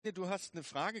Du hast eine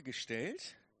Frage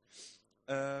gestellt,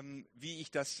 wie ich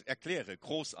das erkläre.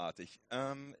 Großartig.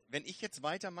 Wenn ich jetzt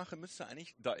weitermache, müsste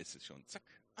eigentlich, da ist es schon. Zack.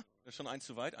 Das ist schon eins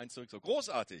zu weit, eins zurück. So,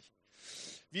 großartig.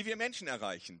 Wie wir Menschen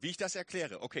erreichen, wie ich das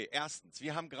erkläre. Okay, erstens,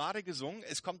 wir haben gerade gesungen,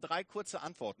 es kommen 3 kurze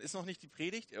Antworten. Ist noch nicht die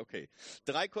Predigt? Okay.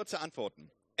 3 kurze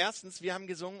Antworten. Erstens, wir haben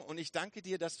gesungen und ich danke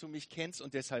dir, dass du mich kennst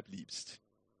und deshalb liebst.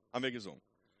 Haben wir gesungen.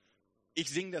 Ich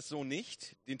singe das so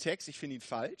nicht, den Text, ich finde ihn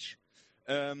falsch.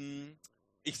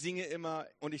 Ich singe immer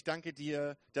und ich danke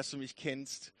dir, dass du mich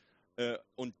kennst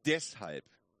und deshalb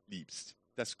liebst.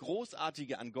 Das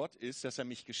Großartige an Gott ist, dass er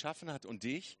mich geschaffen hat und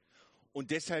dich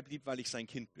und deshalb liebt, weil ich sein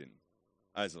Kind bin.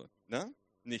 Also, ne?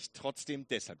 Nicht trotzdem,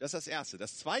 deshalb. Das ist das Erste.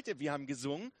 Das Zweite, wir haben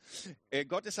gesungen,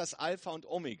 Gott ist das Alpha und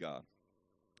Omega.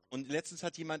 Und letztens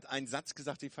hat jemand einen Satz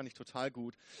gesagt, den fand ich total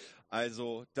gut.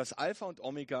 Also, das Alpha und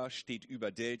Omega steht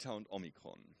über Delta und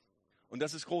Omikron. Und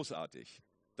das ist großartig.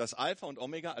 Das Alpha und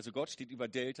Omega, also Gott steht über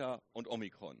Delta und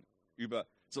Omikron.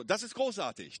 So, das ist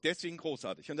großartig, deswegen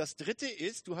großartig. Und das Dritte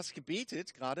ist, du hast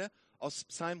gebetet gerade aus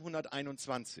Psalm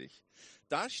 121.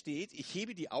 Da steht, ich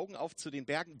hebe die Augen auf zu den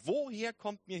Bergen. Woher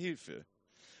kommt mir Hilfe?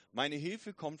 Meine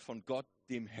Hilfe kommt von Gott,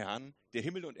 dem Herrn, der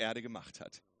Himmel und Erde gemacht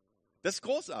hat. Das ist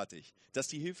großartig, dass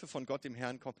die Hilfe von Gott, dem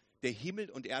Herrn, kommt, der Himmel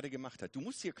und Erde gemacht hat. Du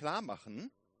musst dir klar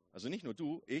machen, also nicht nur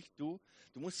du, du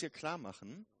musst dir klar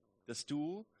machen, dass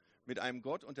du mit einem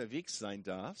Gott unterwegs sein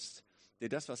darfst, der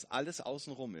das, was alles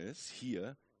außenrum ist,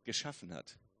 hier geschaffen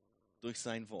hat. Durch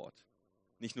sein Wort.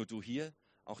 Nicht nur du hier,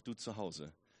 auch du zu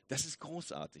Hause. Das ist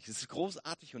großartig. Es ist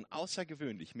großartig und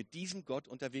außergewöhnlich, mit diesem Gott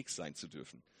unterwegs sein zu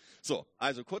dürfen. So,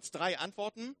 also kurz 3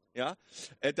 Antworten. Ja,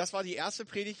 das war die erste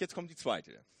Predigt, jetzt kommt die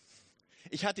zweite.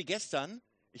 Ich hatte gestern,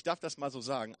 ich darf das mal so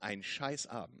sagen, einen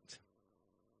Scheißabend.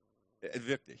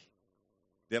 Wirklich.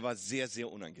 Der war sehr,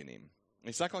 sehr unangenehm.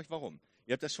 Ich sage euch warum.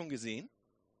 Ihr habt das schon gesehen.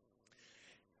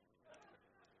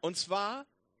 Und zwar,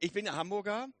 ich bin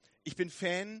Hamburger, ich bin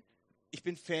Fan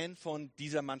von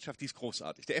dieser Mannschaft, die ist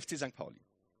großartig, der FC St. Pauli.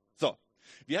 So,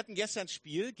 wir hatten gestern ein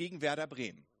Spiel gegen Werder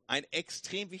Bremen. Ein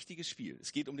extrem wichtiges Spiel.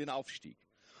 Es geht um den Aufstieg.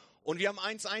 Und wir haben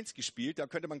 1-1 gespielt, da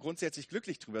könnte man grundsätzlich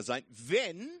glücklich drüber sein,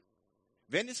 wenn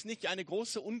es nicht eine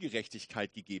große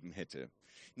Ungerechtigkeit gegeben hätte.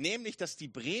 Nämlich, dass die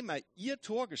Bremer ihr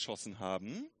Tor geschossen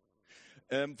haben,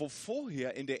 wo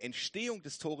vorher in der Entstehung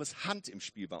des Tores Hand im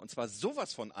Spiel war. Und zwar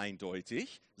sowas von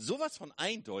eindeutig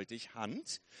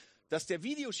Hand, dass der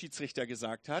Videoschiedsrichter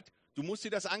gesagt hat, du musst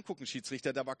dir das angucken,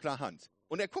 Schiedsrichter, da war klar Hand.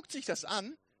 Und er guckt sich das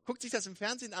im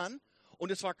Fernsehen an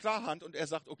und es war klar Hand und er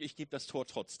sagt, okay, ich gebe das Tor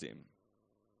trotzdem.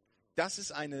 Das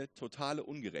ist eine totale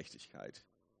Ungerechtigkeit.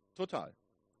 Total.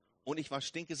 Und ich war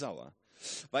stinkesauer.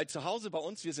 Weil zu Hause bei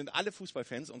uns, wir sind alle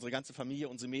Fußballfans, unsere ganze Familie,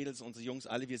 unsere Mädels, unsere Jungs,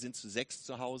 alle, wir sind zu 6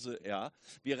 zu Hause, ja.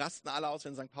 Wir rasten alle aus,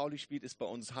 wenn St. Pauli spielt, ist bei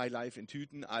uns High Life in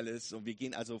Tüten, alles. Und wir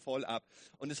gehen also voll ab.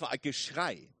 Und es war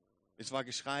Geschrei.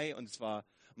 Und es war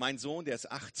mein Sohn, der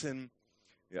ist 18.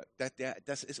 Ja,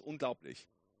 das ist unglaublich.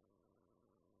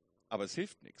 Aber es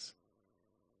hilft nichts.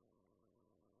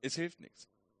 Es hilft nichts.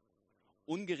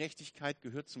 Ungerechtigkeit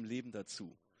gehört zum Leben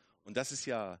dazu. Und das ist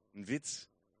ja ein Witz.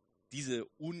 Diese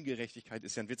Ungerechtigkeit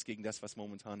ist ja ein Witz gegen das, was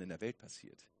momentan in der Welt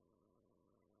passiert.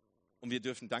 Und wir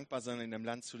dürfen dankbar sein, in einem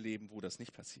Land zu leben, wo das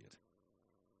nicht passiert.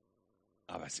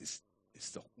 Aber es ist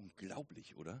doch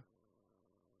unglaublich, oder?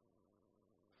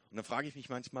 Und dann frage ich mich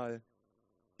manchmal,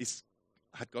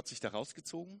 hat Gott sich da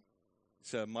rausgezogen?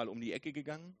 Ist er mal um die Ecke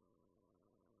gegangen?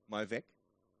 Mal weg?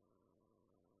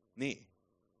 Nee.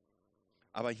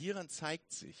 Aber hieran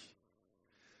zeigt sich,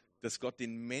 dass Gott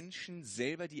den Menschen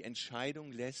selber die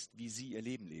Entscheidung lässt, wie sie ihr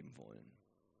Leben leben wollen.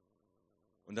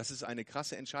 Und das ist eine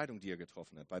krasse Entscheidung, die er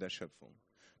getroffen hat bei der Schöpfung.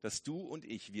 Dass du und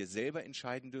ich, wir selber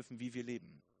entscheiden dürfen, wie wir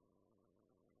leben.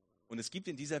 Und es gibt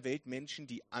in dieser Welt Menschen,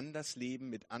 die anders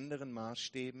leben, mit anderen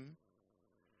Maßstäben,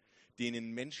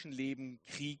 denen Menschenleben,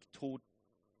 Krieg, Tod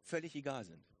völlig egal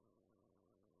sind.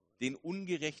 Denen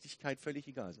Ungerechtigkeit völlig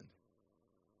egal sind.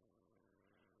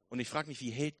 Und ich frage mich,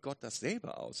 wie hält Gott das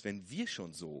selber aus, wenn wir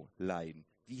schon so leiden?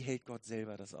 Wie hält Gott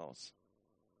selber das aus?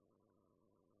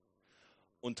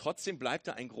 Und trotzdem bleibt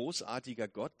er ein großartiger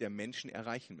Gott, der Menschen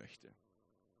erreichen möchte.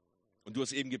 Und du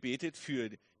hast eben gebetet für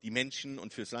die Menschen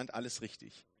und fürs Land, alles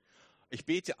richtig. Ich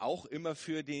bete auch immer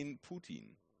für den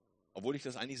Putin, obwohl ich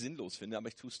das eigentlich sinnlos finde, aber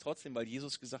ich tue es trotzdem, weil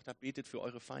Jesus gesagt hat, betet für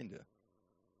eure Feinde.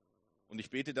 Und ich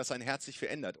bete, dass sein Herz sich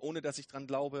verändert, ohne dass ich dran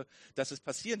glaube, dass es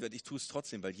passieren wird. Ich tue es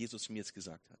trotzdem, weil Jesus mir es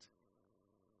gesagt hat.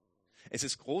 Es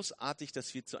ist großartig,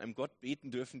 dass wir zu einem Gott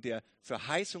beten dürfen, der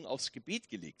Verheißung aufs Gebet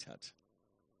gelegt hat.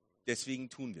 Deswegen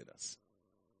tun wir das.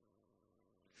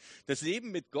 Das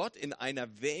Leben mit Gott in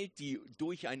einer Welt, die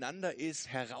durcheinander ist,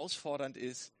 herausfordernd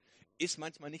ist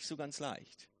manchmal nicht so ganz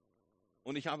leicht.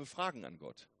 Und ich habe Fragen an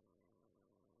Gott.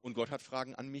 Und Gott hat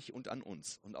Fragen an mich und an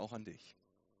uns und auch an dich.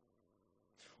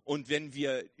 Und wenn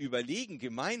wir überlegen,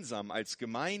 gemeinsam als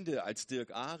Gemeinde, als Dirk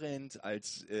Arendt,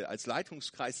 als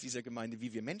Leitungskreis dieser Gemeinde,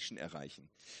 wie wir Menschen erreichen,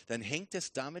 dann hängt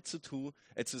es damit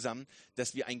zusammen,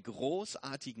 dass wir einen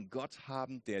großartigen Gott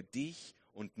haben, der dich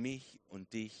und mich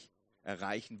und dich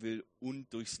erreichen will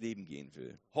und durchs Leben gehen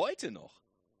will. Heute noch.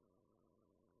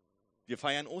 Wir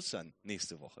feiern Ostern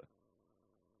nächste Woche.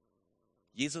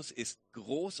 Jesus ist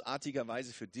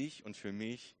großartigerweise für dich und für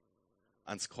mich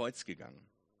ans Kreuz gegangen,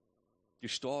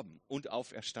 gestorben und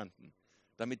auferstanden,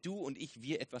 damit du und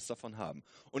wir etwas davon haben.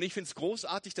 Und ich finde es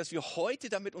großartig, dass wir heute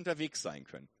damit unterwegs sein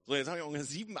können. So, jetzt habe ich ungefähr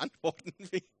 7 Antworten.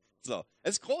 So,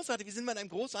 es ist großartig, wir sind mit einem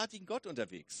großartigen Gott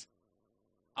unterwegs.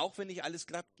 Auch wenn nicht alles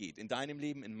glatt geht, in deinem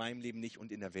Leben, in meinem Leben nicht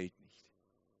und in der Welt nicht.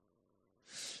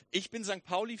 Ich bin St.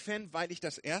 Pauli-Fan, weil ich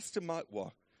das erste Mal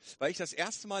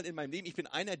in meinem Leben, ich bin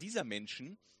einer dieser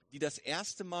Menschen, die das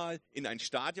erste Mal in ein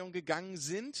Stadion gegangen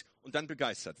sind und dann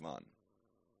begeistert waren.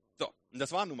 So, und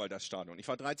das war nun mal das Stadion. Ich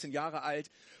war 13 Jahre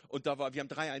alt und wir haben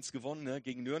 3-1 gewonnen, ne,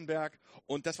 gegen Nürnberg.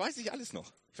 Und das weiß ich alles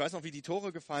noch. Ich weiß noch, wie die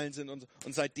Tore gefallen sind. Und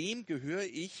seitdem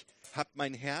hat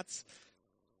mein Herz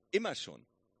immer schon.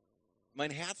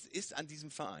 Mein Herz ist an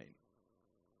diesem Verein.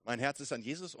 Mein Herz ist an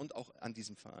Jesus und auch an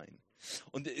diesem Verein.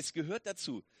 Und es gehört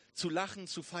dazu, zu lachen,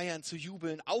 zu feiern, zu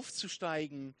jubeln,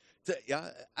 aufzusteigen,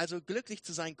 also glücklich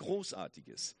zu sein,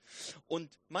 Großartiges.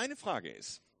 Und meine Frage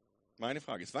ist,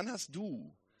 wann hast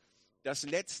du das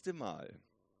letzte Mal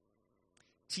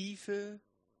tiefe,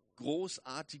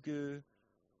 großartige,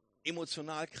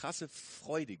 emotional krasse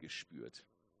Freude gespürt?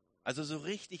 Also so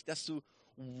richtig, dass du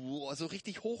so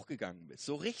richtig hochgegangen bist,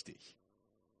 so richtig.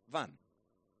 Wann?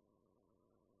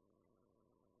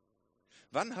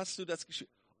 Wann hast du das gespürt?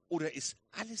 Oder ist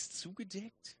alles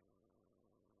zugedeckt?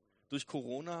 Durch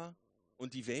Corona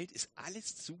und die Welt ist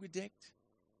alles zugedeckt?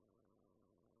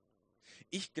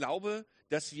 Ich glaube,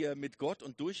 dass wir mit Gott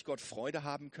und durch Gott Freude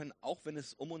haben können, auch wenn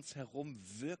es um uns herum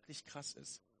wirklich krass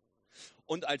ist.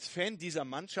 Und als Fan dieser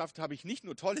Mannschaft habe ich nicht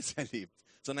nur Tolles erlebt,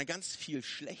 sondern ganz viel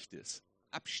Schlechtes.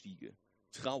 Abstiege,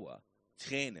 Trauer,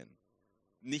 Tränen.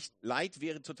 Nicht Leid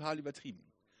wäre total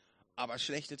übertrieben. Aber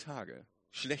schlechte Tage,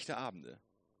 schlechte Abende,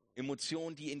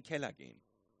 Emotionen, die in den Keller gehen.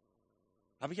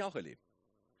 Habe ich auch erlebt.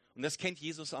 Und das kennt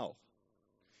Jesus auch.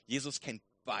 Jesus kennt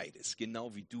beides,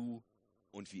 genau wie du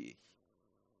und wie ich.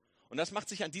 Und das macht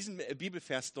sich an diesem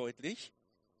Bibelvers deutlich.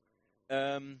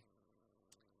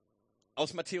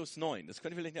 Aus Matthäus 9. Das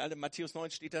könnt ihr vielleicht nicht alle. Matthäus 9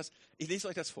 steht das. Ich lese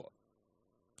euch das vor.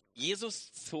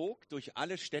 Jesus zog durch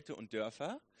alle Städte und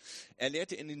Dörfer. Er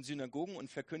lehrte in den Synagogen und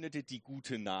verkündete die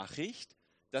gute Nachricht,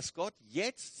 dass Gott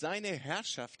jetzt seine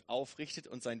Herrschaft aufrichtet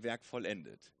und sein Werk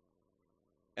vollendet.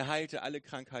 Er heilte alle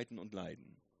Krankheiten und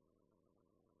Leiden.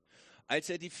 Als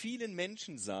er die vielen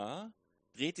Menschen sah,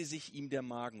 drehte sich ihm der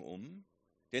Magen um,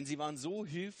 denn sie waren so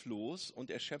hilflos und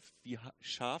erschöpft wie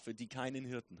Schafe, die keinen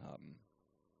Hirten haben.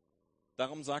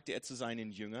 Darum sagte er zu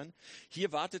seinen Jüngern,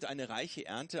 hier wartet eine reiche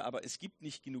Ernte, aber es gibt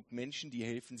nicht genug Menschen, die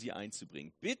helfen, sie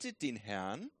einzubringen. Bittet den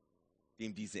Herrn,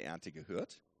 dem diese Ernte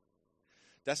gehört,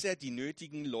 dass er die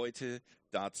nötigen Leute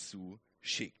dazu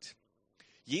schickt.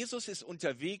 Jesus ist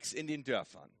unterwegs in den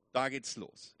Dörfern. Da geht's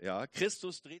los. Ja,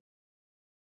 Christus dreht,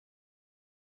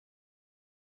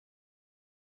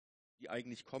 die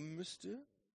eigentlich kommen müsste.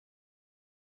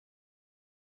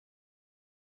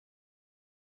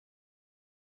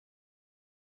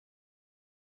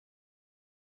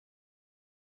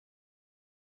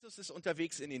 Jesus ist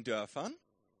unterwegs in den Dörfern.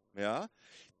 Ja,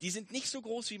 die sind nicht so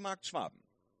groß wie Markt Schwaben.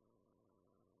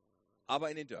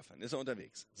 Aber in den Dörfern ist er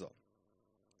unterwegs. So.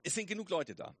 Es sind genug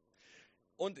Leute da.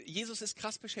 Und Jesus ist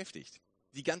krass beschäftigt.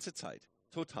 Die ganze Zeit.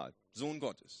 Total. Sohn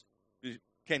Gottes.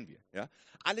 Kennen wir. Ja?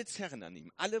 Alle zerren an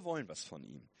ihm. Alle wollen was von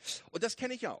ihm. Und das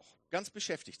kenne ich auch. Ganz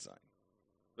beschäftigt sein.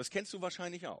 Das kennst du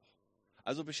wahrscheinlich auch.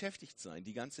 Also beschäftigt sein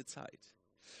die ganze Zeit.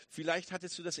 Vielleicht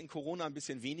hattest du das in Corona ein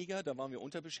bisschen weniger. Da waren wir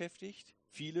unterbeschäftigt.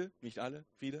 Viele, nicht alle,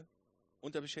 viele.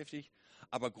 Unterbeschäftigt.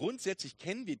 Aber grundsätzlich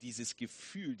kennen wir dieses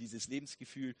Gefühl, dieses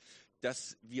Lebensgefühl,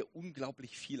 dass wir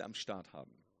unglaublich viel am Start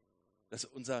haben. Dass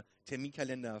unser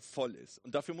Terminkalender voll ist.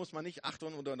 Und dafür muss man nicht 8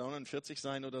 oder 49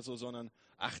 sein oder so, sondern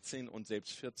 18 und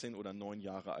selbst 14 oder 9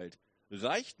 Jahre alt.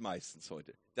 Reicht meistens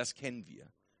heute. Das kennen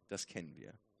wir. Das kennen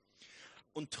wir.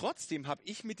 Und trotzdem habe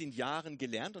ich mit den Jahren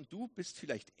gelernt, und du bist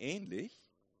vielleicht ähnlich,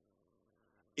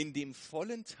 in dem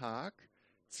vollen Tag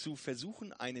zu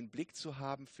versuchen, einen Blick zu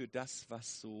haben für das,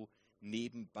 was so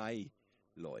nebenbei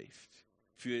läuft.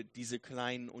 Für diese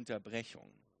kleinen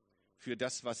Unterbrechungen. Für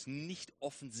das, was nicht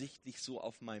offensichtlich so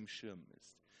auf meinem Schirm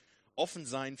ist. Offen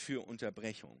sein für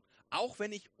Unterbrechung. Auch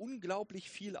wenn ich unglaublich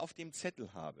viel auf dem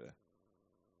Zettel habe,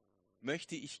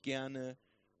 möchte ich gerne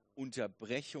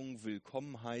Unterbrechung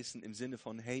willkommen heißen im Sinne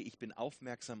von, hey, ich bin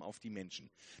aufmerksam auf die Menschen.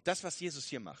 Das, was Jesus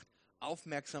hier macht,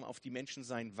 aufmerksam auf die Menschen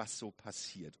sein, was so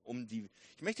passiert.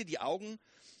 Ich möchte die Augen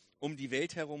um die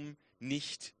Welt herum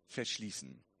nicht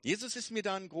verschließen. Jesus ist mir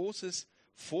da ein großes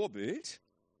Vorbild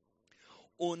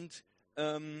und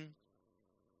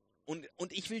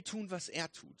ich will tun, was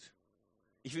er tut.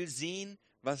 Ich will sehen,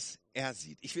 was er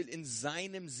sieht. Ich will in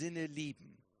seinem Sinne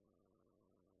leben.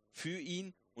 Für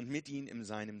ihn und mit ihm in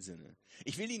seinem Sinne.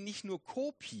 Ich will ihn nicht nur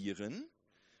kopieren,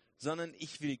 sondern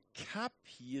ich will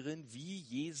kapieren, wie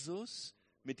Jesus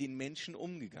mit den Menschen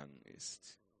umgegangen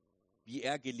ist. Wie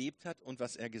er gelebt hat und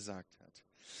was er gesagt hat.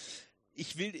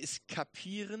 Ich will es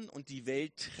kapieren und die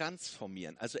Welt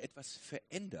transformieren, also etwas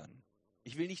verändern.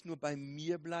 Ich will nicht nur bei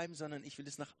mir bleiben, sondern ich will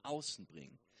es nach außen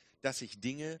bringen, dass sich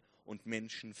Dinge und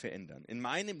Menschen verändern. In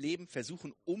meinem Leben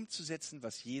versuchen umzusetzen,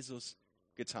 was Jesus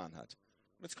getan hat.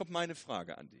 Und jetzt kommt meine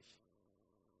Frage an dich.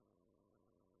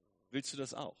 Willst du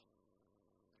das auch?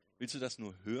 Willst du das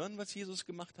nur hören, was Jesus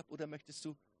gemacht hat, oder möchtest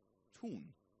du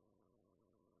tun,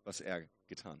 was er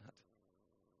getan hat?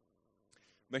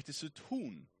 Möchtest du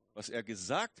tun, was er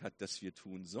gesagt hat, dass wir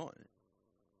tun sollen?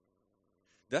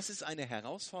 Das ist eine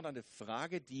herausfordernde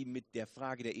Frage, die mit der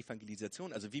Frage der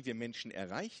Evangelisation, also wie wir Menschen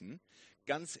erreichen,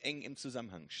 ganz eng im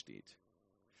Zusammenhang steht.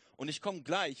 Und ich komme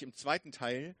gleich im zweiten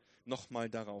Teil nochmal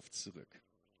darauf zurück.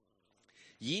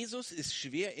 Jesus ist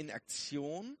schwer in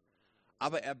Aktion,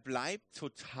 aber er bleibt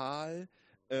total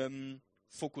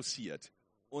fokussiert.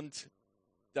 Und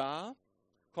da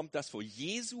kommt das vor.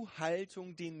 Jesu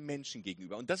Haltung den Menschen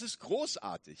gegenüber. Und das ist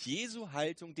großartig. Jesu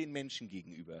Haltung den Menschen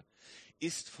gegenüber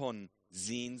ist von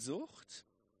Sehnsucht,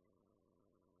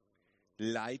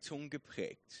 Leitung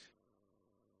geprägt.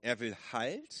 Er will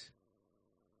Halt,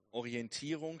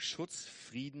 Orientierung, Schutz,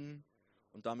 Frieden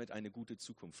und damit eine gute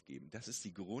Zukunft geben. Das ist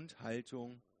die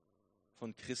Grundhaltung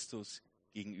von Christus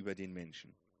gegenüber den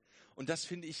Menschen. Und das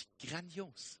finde ich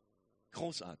grandios,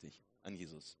 großartig an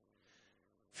Jesus.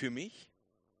 Für mich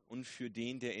und für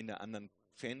den, der in der anderen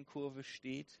Fankurve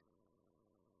steht,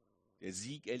 der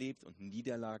Sieg erlebt und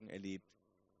Niederlagen erlebt,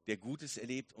 der Gutes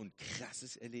erlebt und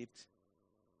Krasses erlebt,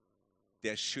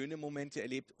 der schöne Momente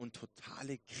erlebt und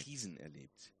totale Krisen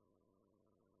erlebt.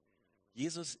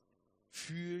 Jesus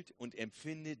fühlt und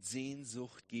empfindet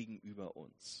Sehnsucht gegenüber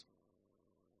uns,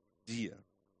 dir.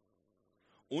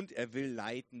 Und er will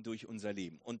leiten durch unser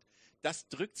Leben. Und das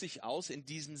drückt sich aus in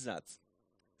diesem Satz.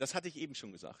 Das hatte ich eben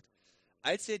schon gesagt.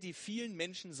 Als er die vielen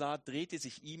Menschen sah, drehte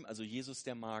sich ihm, also Jesus,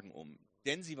 der Magen um.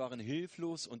 Denn sie waren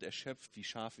hilflos und erschöpft wie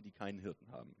Schafe, die keinen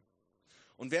Hirten haben.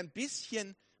 Und wer ein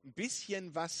bisschen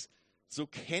was so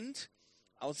kennt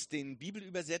aus den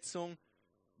Bibelübersetzungen,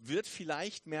 wird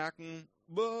vielleicht merken,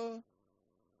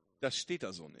 das steht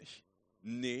da so nicht.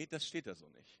 Nee, das steht da so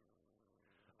nicht.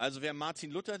 Also wer Martin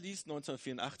Luther liest,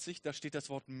 1984, da steht das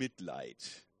Wort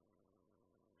Mitleid.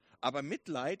 Aber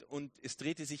Mitleid und es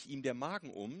drehte sich ihm der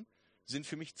Magen um, sind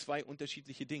für mich zwei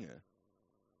unterschiedliche Dinge.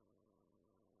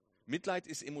 Mitleid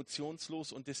ist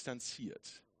emotionslos und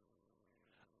distanziert.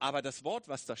 Aber das Wort,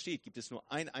 was da steht, gibt es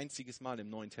nur ein einziges Mal im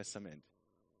Neuen Testament.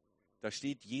 Da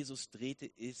steht, Jesus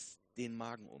drehte es den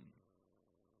Magen um.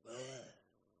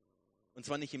 Und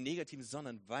zwar nicht im Negativen,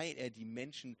 sondern weil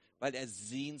er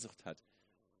Sehnsucht hat.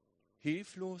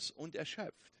 Hilflos und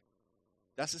erschöpft.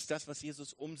 Das ist das, was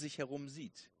Jesus um sich herum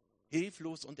sieht.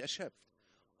 Hilflos und erschöpft.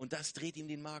 Und das dreht ihm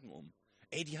den Magen um.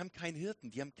 Ey, die haben keinen Hirten,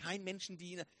 die haben keinen Menschen,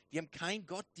 die haben keinen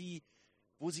Gott,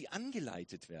 wo sie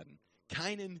angeleitet werden.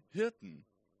 Keinen Hirten.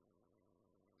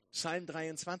 Psalm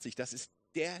 23, das ist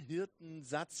der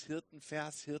Hirtensatz,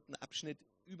 Hirtenvers, Hirtenabschnitt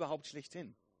überhaupt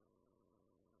schlechthin.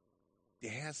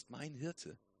 Der Herr ist mein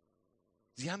Hirte.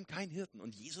 Sie haben keinen Hirten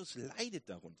und Jesus leidet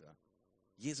darunter.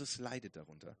 Jesus leidet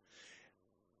darunter.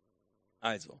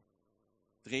 Also,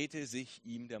 drehte sich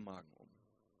ihm der Magen um.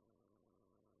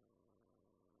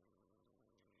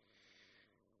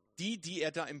 Die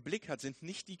er da im Blick hat, sind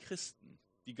nicht die Christen.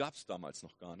 Die gab es damals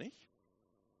noch gar nicht.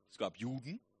 Es gab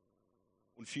Juden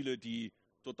und viele, die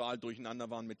total durcheinander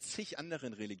waren mit zig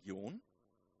anderen Religionen.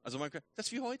 Also das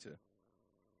ist wie heute.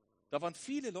 Da waren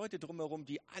viele Leute drumherum,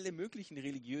 die alle möglichen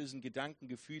religiösen Gedanken,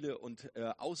 Gefühle und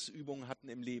Ausübungen hatten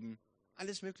im Leben.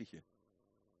 Alles Mögliche.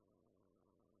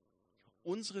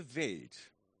 Unsere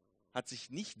Welt hat sich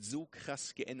nicht so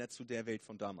krass geändert zu der Welt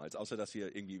von damals, außer dass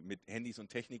wir irgendwie mit Handys und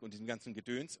Technik und diesem ganzen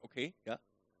Gedöns, okay, ja.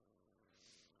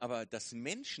 Aber dass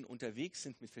Menschen unterwegs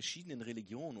sind mit verschiedenen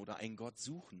Religionen oder einen Gott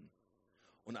suchen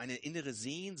und eine innere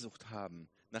Sehnsucht haben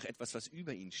nach etwas, was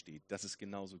über ihnen steht, das ist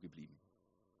genauso geblieben.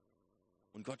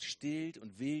 Und Gott stillt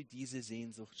und will diese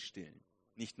Sehnsucht stillen.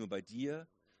 Nicht nur bei dir,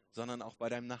 sondern auch bei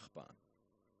deinem Nachbarn,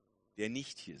 der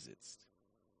nicht hier sitzt.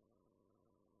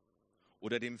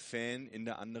 oder dem Fan in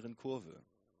der anderen Kurve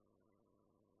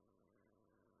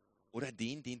oder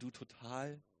den du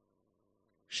total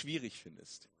schwierig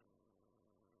findest,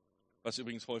 was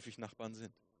übrigens häufig Nachbarn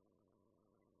sind.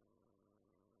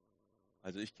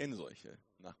 Also ich kenne solche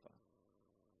Nachbarn.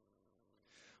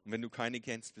 Und wenn du keine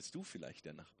kennst, bist du vielleicht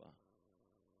der Nachbar.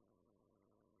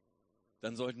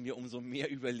 Dann sollten wir umso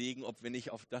mehr überlegen, ob wir nicht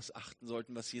auf das achten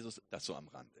sollten, was Jesus, das so am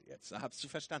Rande jetzt, da hast du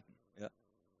verstanden. Ja.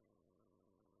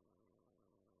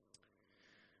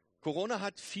 Corona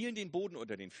hat vielen den Boden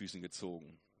unter den Füßen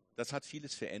gezogen. Das hat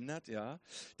vieles verändert, ja.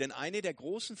 Denn eine der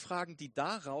großen Fragen, die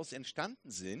daraus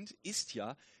entstanden sind, ist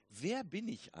ja, wer bin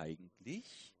ich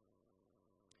eigentlich,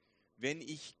 wenn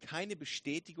ich keine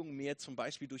Bestätigung mehr zum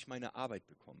Beispiel durch meine Arbeit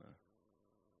bekomme?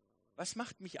 Was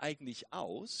macht mich eigentlich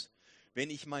aus, wenn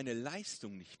ich meine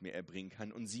Leistung nicht mehr erbringen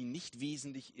kann und sie nicht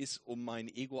wesentlich ist, um mein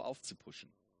Ego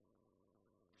aufzupuschen?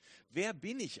 Wer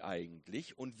bin ich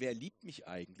eigentlich und wer liebt mich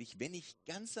eigentlich, wenn ich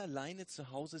ganz alleine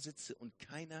zu Hause sitze und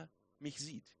keiner mich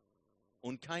sieht?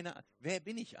 Und wer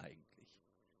bin ich eigentlich?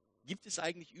 Gibt es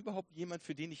eigentlich überhaupt jemand,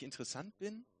 für den ich interessant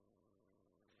bin?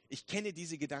 Ich kenne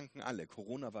diese Gedanken alle.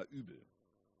 Corona war übel.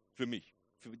 Für mich.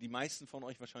 Für die meisten von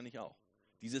euch wahrscheinlich auch.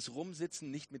 Dieses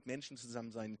Rumsitzen, nicht mit Menschen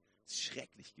zusammen sein, ist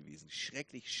schrecklich gewesen.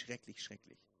 Schrecklich, schrecklich,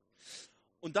 schrecklich.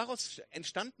 Und daraus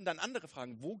entstanden dann andere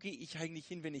Fragen. Wo gehe ich eigentlich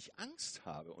hin, wenn ich Angst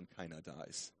habe und keiner da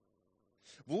ist?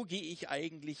 Wo gehe ich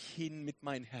eigentlich hin mit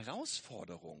meinen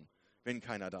Herausforderungen, wenn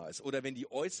keiner da ist? Oder wenn die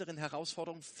äußeren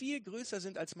Herausforderungen viel größer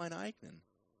sind als meine eigenen?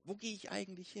 Wo gehe ich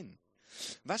eigentlich hin?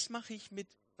 Was mache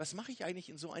ich eigentlich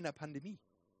in so einer Pandemie?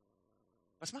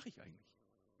 Was mache ich eigentlich?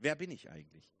 Wer bin ich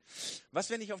eigentlich? Was,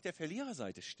 wenn ich auf der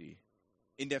Verliererseite stehe?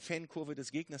 In der Fankurve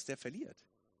des Gegners, der verliert?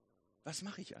 Was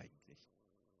mache ich eigentlich?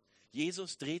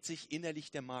 Jesus dreht sich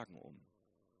innerlich der Magen um,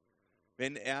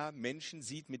 wenn er Menschen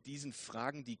sieht mit diesen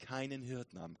Fragen, die keinen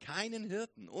Hirten haben. Keinen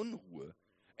Hirten, Unruhe.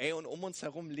 Und um uns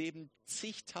herum leben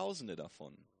zigtausende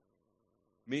davon.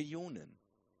 Millionen,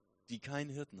 die keinen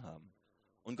Hirten haben.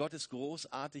 Und Gott ist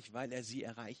großartig, weil er sie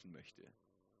erreichen möchte.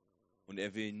 Und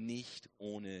er will nicht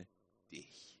ohne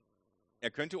dich.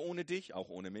 Er könnte ohne dich, auch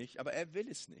ohne mich, aber er will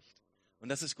es nicht. Und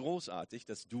das ist großartig,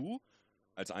 dass du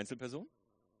als Einzelperson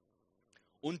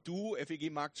und du,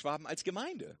 FEG Markt Schwaben, als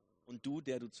Gemeinde und du,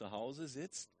 der du zu Hause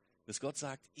sitzt, dass Gott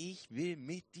sagt, ich will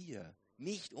mit dir,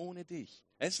 nicht ohne dich.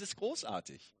 Es ist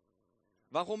großartig.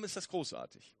 Warum ist das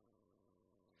großartig?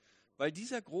 Weil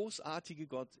dieser großartige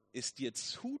Gott es dir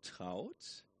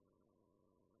zutraut,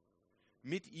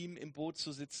 mit ihm im Boot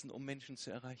zu sitzen, um Menschen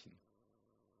zu erreichen.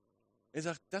 Er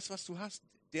sagt, das, was du hast,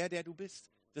 der du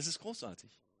bist, das ist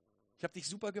großartig. Ich habe dich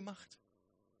super gemacht.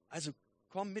 Also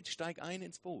komm mit, steig ein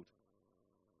ins Boot.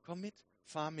 Komm mit,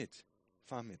 fahr mit,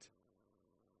 fahr mit.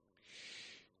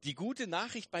 Die gute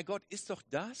Nachricht bei Gott ist doch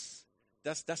das,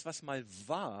 dass das, was mal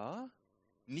war,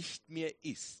 nicht mehr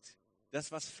ist.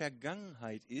 Das, was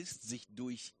Vergangenheit ist, sich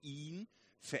durch ihn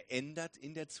verändert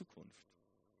in der Zukunft.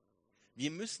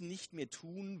 Wir müssen nicht mehr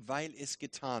tun, weil es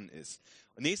getan ist.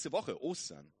 Und nächste Woche,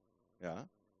 Ostern, ja,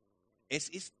 es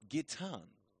ist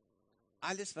getan.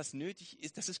 Alles, was nötig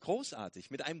ist, das ist großartig,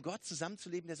 mit einem Gott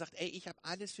zusammenzuleben, der sagt, ich habe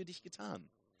alles für dich getan.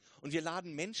 Und wir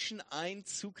laden Menschen ein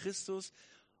zu Christus.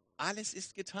 Alles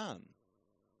ist getan.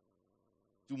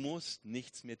 Du musst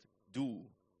nichts mehr tun.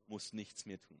 Du musst nichts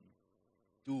mehr tun.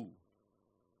 Du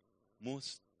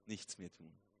musst nichts mehr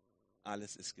tun.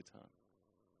 Alles ist getan.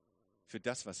 Für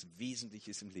das, was wesentlich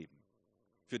ist im Leben.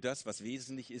 Für das, was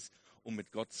wesentlich ist, um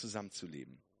mit Gott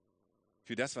zusammenzuleben.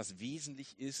 Für das, was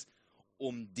wesentlich ist,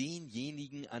 um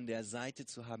denjenigen an der Seite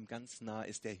zu haben, ganz nah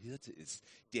ist, der Hirte ist,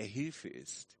 der Hilfe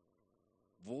ist.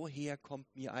 Woher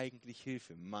kommt mir eigentlich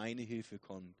Hilfe? Meine Hilfe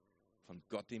kommt von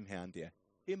Gott, dem Herrn, der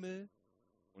Himmel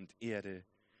und Erde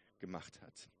gemacht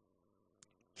hat.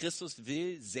 Christus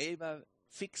will selber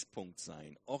Fixpunkt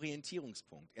sein,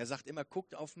 Orientierungspunkt. Er sagt immer,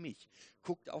 guckt auf mich,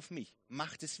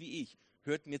 macht es wie ich,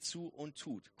 hört mir zu und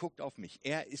tut, guckt auf mich.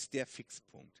 Er ist der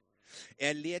Fixpunkt.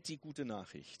 Er lehrt die gute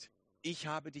Nachricht. Ich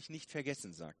habe dich nicht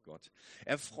vergessen, sagt Gott.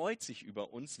 Er freut sich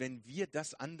über uns, wenn wir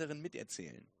das anderen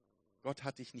miterzählen. Gott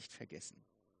hat dich nicht vergessen.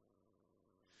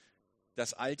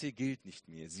 Das Alte gilt nicht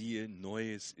mehr, siehe,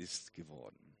 Neues ist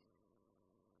geworden.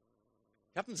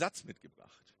 Ich habe einen Satz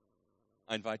mitgebracht,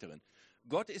 einen weiteren.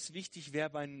 Gott ist wichtig,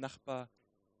 wer mein Nachbar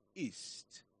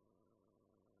ist,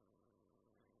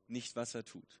 nicht was er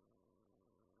tut.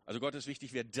 Also Gott ist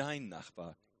wichtig, wer dein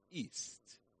Nachbar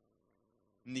ist,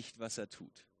 nicht was er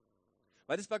tut.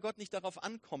 Weil es bei Gott nicht darauf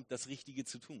ankommt, das Richtige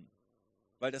zu tun.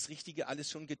 Weil das Richtige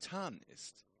alles schon getan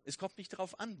ist. Es kommt nicht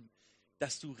darauf an,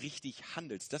 dass du richtig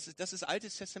handelst. Das ist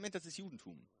Altes Testament, das ist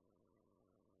Judentum.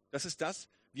 Das ist das,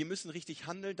 wir müssen richtig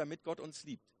handeln, damit Gott uns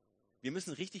liebt. Wir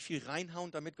müssen richtig viel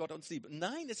reinhauen, damit Gott uns liebt.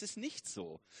 Nein, es ist nicht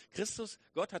so.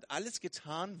 Gott hat alles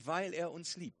getan, weil er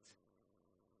uns liebt.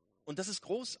 Und das ist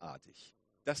großartig.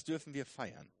 Das dürfen wir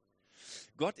feiern.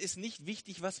 Gott ist nicht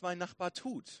wichtig, was mein Nachbar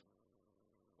tut.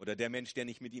 Oder der Mensch, der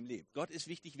nicht mit ihm lebt. Gott ist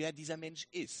wichtig, wer dieser Mensch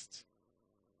ist.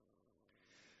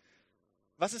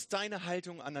 Was ist deine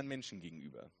Haltung anderen Menschen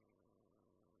gegenüber?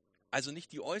 Also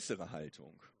nicht die äußere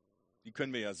Haltung. Die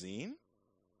können wir ja sehen.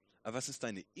 Aber was ist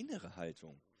deine innere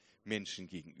Haltung Menschen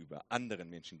gegenüber,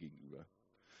 anderen Menschen gegenüber?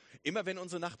 Immer wenn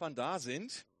unsere Nachbarn da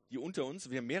sind, die unter uns,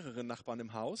 wir haben mehrere Nachbarn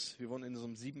im Haus, wir wohnen in so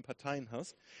einem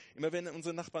 7-Parteien-Haus, immer wenn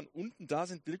unsere Nachbarn unten da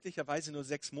sind, glücklicherweise nur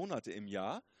 6 Monate im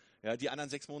Jahr, ja, die anderen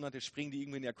 6 Monate springen die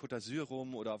irgendwie in der Côte d'Azur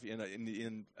rum oder in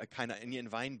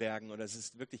ihren Weinbergen oder es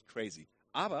ist wirklich crazy.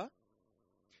 Aber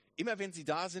immer wenn sie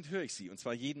da sind, höre ich sie und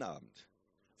zwar jeden Abend,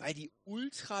 weil die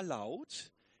ultra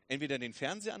laut entweder den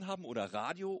Fernseher anhaben oder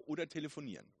Radio oder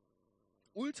telefonieren.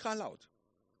 Ultra laut.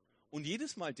 Und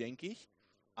jedes Mal denke ich,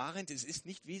 Arendt, es ist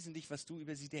nicht wesentlich, was du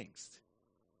über sie denkst.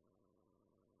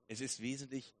 Es ist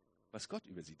wesentlich, was Gott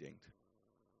über sie denkt.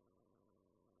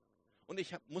 Und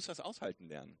ich muss das aushalten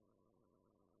lernen.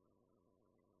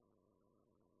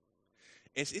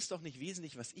 Es ist doch nicht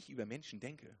wesentlich, was ich über Menschen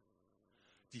denke.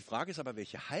 Die Frage ist aber,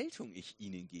 welche Haltung ich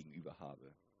ihnen gegenüber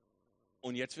habe.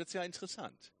 Und jetzt wird es ja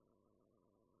interessant.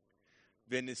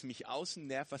 Wenn es mich außen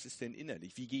nervt, was ist denn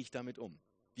innerlich? Wie gehe ich damit um?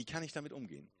 Wie kann ich damit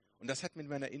umgehen? Und das hat mit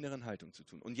meiner inneren Haltung zu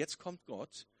tun. Und jetzt kommt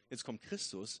Gott, jetzt kommt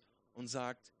Christus und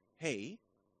sagt, hey,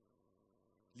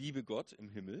 liebe Gott im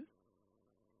Himmel,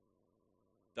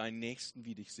 deinen Nächsten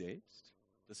wie dich selbst.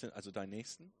 Das sind also deinen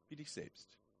Nächsten wie dich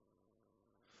selbst.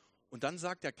 Und dann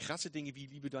sagt er krasse Dinge wie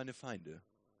liebe deine Feinde.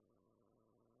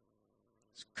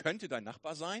 Es könnte dein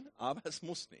Nachbar sein, aber es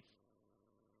muss nicht.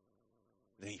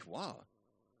 Da denke ich, wow,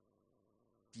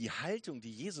 die Haltung,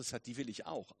 die Jesus hat, die will ich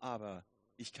auch, aber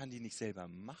ich kann die nicht selber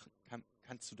machen.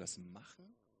 Kannst du das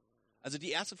machen? Also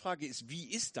die erste Frage ist,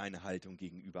 wie ist deine Haltung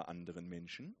gegenüber anderen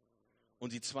Menschen?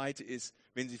 Und die zweite ist,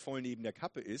 wenn sie voll neben der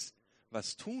Kappe ist,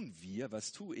 was tun wir,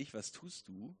 was tue ich, was tust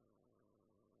du,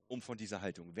 um von dieser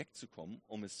Haltung wegzukommen,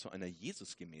 um es zu einer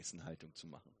Jesusgemäßen Haltung zu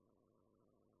machen?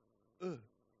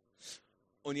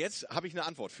 Und jetzt habe ich eine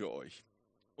Antwort für euch.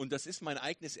 Und das ist mein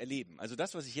eigenes Erleben. Also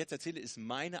das, was ich jetzt erzähle, ist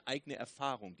meine eigene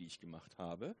Erfahrung, die ich gemacht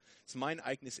habe. Ist mein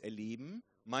eigenes Erleben,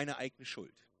 meine eigene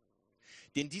Schuld.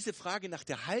 Denn diese Frage nach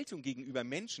der Haltung gegenüber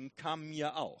Menschen kam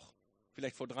mir auch.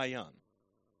 Vielleicht vor 3 Jahren.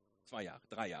 2 Jahre,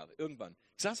 3 Jahre, irgendwann.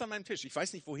 Ich saß an meinem Tisch. Ich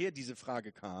weiß nicht, woher diese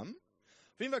Frage kam.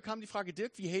 Auf jeden Fall kam die Frage,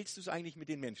 Dirk, wie hältst du es eigentlich mit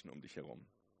den Menschen um dich herum?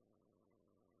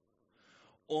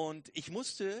 Und ich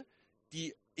musste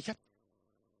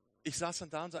ich saß dann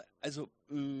da und sagte,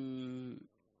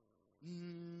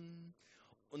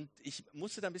 und ich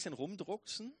musste da ein bisschen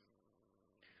rumdrucksen,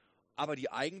 aber die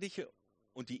eigentliche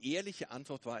und die ehrliche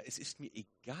Antwort war, es ist mir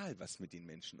egal, was mit den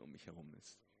Menschen um mich herum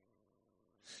ist.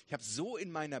 Ich habe so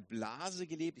in meiner Blase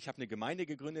gelebt, ich habe eine Gemeinde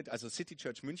gegründet, also City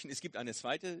Church München. Es gibt eine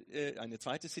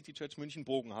zweite City Church München,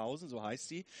 Bogenhausen, so heißt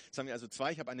sie. Jetzt haben wir also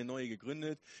 2, ich habe eine neue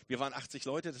gegründet. Wir waren 80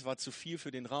 Leute, das war zu viel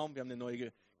für den Raum. Wir haben eine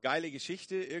neue geile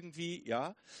Geschichte irgendwie,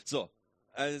 ja. So,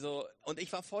 also, und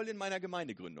ich war voll in meiner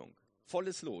Gemeindegründung,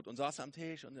 volles Lot und saß am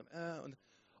Tisch und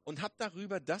habe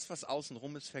darüber das, was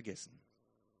außenrum ist, vergessen.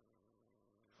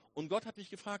 Und Gott hat mich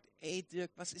gefragt, ey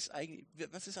Dirk, was ist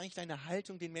eigentlich deine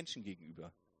Haltung den Menschen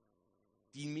gegenüber,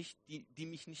 die mich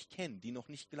nicht kennen, die noch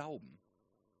nicht glauben?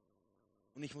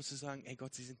 Und ich musste sagen, ey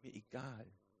Gott, sie sind mir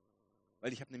egal,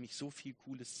 weil ich habe nämlich so viel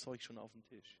cooles Zeug schon auf dem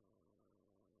Tisch.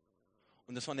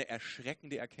 Und das war eine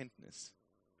erschreckende Erkenntnis.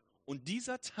 Und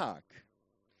dieser Tag,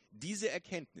 diese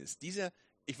Erkenntnis,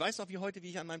 ich weiß noch wie heute, wie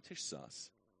ich an meinem Tisch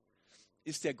saß,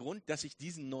 ist der Grund, dass ich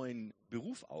diesen neuen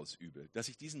Beruf ausübe, dass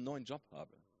ich diesen neuen Job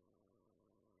habe.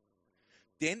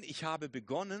 Denn ich habe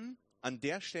begonnen, an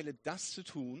der Stelle das zu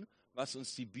tun, was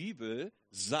uns die Bibel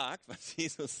sagt, was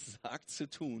Jesus sagt zu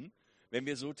tun, wenn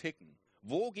wir so ticken.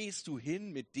 Wo gehst du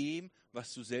hin mit dem,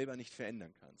 was du selber nicht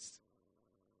verändern kannst?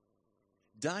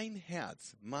 Dein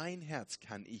Herz, mein Herz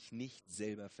kann ich nicht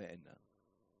selber verändern.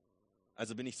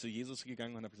 Also bin ich zu Jesus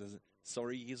gegangen und habe gesagt,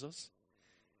 sorry Jesus,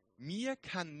 mir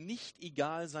kann nicht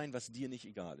egal sein, was dir nicht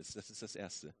egal ist. Das ist das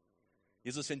Erste.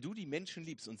 Jesus, wenn du die Menschen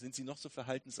liebst und sind sie noch so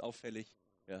verhaltensauffällig,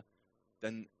 ja,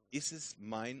 dann ist es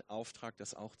mein Auftrag,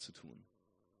 das auch zu tun.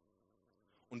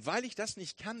 Und weil ich das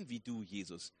nicht kann wie du,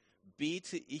 Jesus,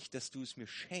 bete ich, dass du es mir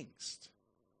schenkst.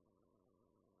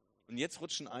 Und jetzt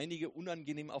rutschen einige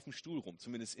unangenehm auf dem Stuhl rum,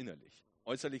 zumindest innerlich.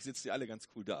 Äußerlich sitzen die alle ganz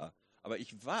cool da. Aber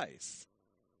ich weiß,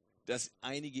 dass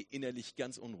einige innerlich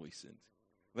ganz unruhig sind.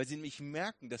 Weil sie nämlich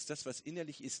merken, dass das, was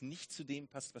innerlich ist, nicht zu dem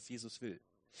passt, was Jesus will.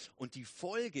 Und die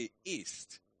Folge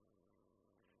ist,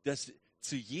 das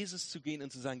zu Jesus zu gehen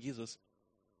und zu sagen, Jesus,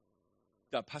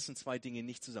 da passen zwei Dinge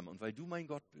nicht zusammen. Und weil du mein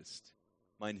Gott bist,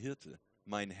 mein Hirte,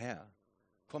 mein Herr,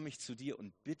 komme ich zu dir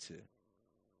und bitte,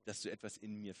 dass du etwas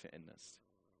in mir veränderst.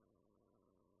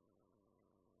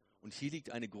 Und hier liegt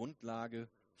eine Grundlage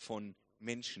von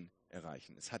Menschen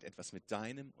erreichen. Es hat etwas mit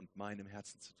deinem und meinem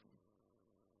Herzen zu tun.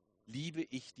 Liebe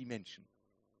ich die Menschen,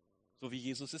 so wie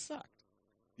Jesus es sagt.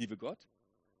 Liebe Gott,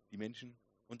 die Menschen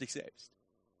und dich selbst.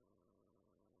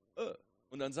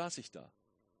 Und dann saß ich da.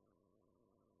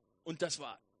 Und das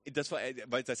war,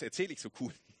 weil das erzähle ich so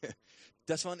cool.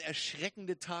 Das waren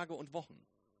erschreckende Tage und Wochen.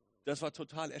 Das war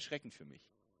total erschreckend für mich.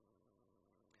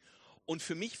 Und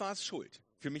für mich war es Schuld,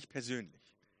 für mich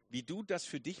persönlich. Wie du das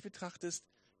für dich betrachtest,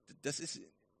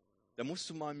 da musst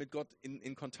du mal mit Gott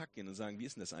in Kontakt gehen und sagen, wie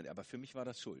ist denn das eigentlich? Aber für mich war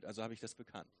das Schuld, also habe ich das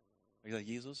bekannt. Ich habe gesagt,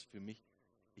 Jesus, für mich,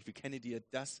 ich bekenne dir,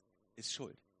 das ist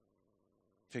Schuld.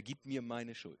 Vergib mir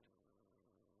meine Schuld.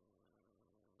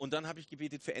 Und dann habe ich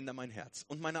gebetet, veränder mein Herz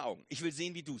und meine Augen. Ich will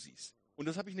sehen, wie du siehst. Und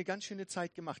das habe ich eine ganz schöne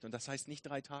Zeit gemacht. Und das heißt nicht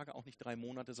 3 Tage, auch nicht 3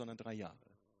 Monate, sondern 3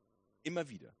 Jahre. Immer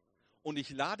wieder. Und ich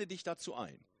lade dich dazu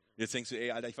ein. Jetzt denkst du, ey,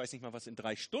 Alter, ich weiß nicht mal, was in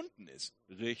 3 Stunden ist.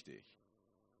 Richtig.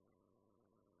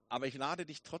 Aber ich lade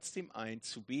dich trotzdem ein,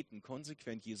 zu beten,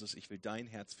 konsequent, Jesus, ich will dein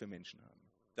Herz für Menschen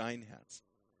haben. Dein Herz.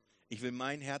 Ich will,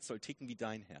 mein Herz soll ticken wie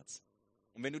dein Herz.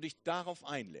 Und wenn du dich darauf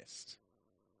einlässt,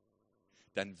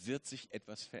 dann wird sich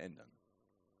etwas verändern.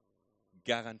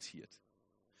 Garantiert.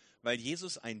 Weil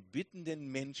Jesus einen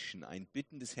bittenden Menschen, ein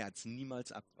bittendes Herz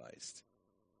niemals abweist.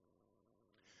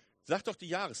 Sagt doch die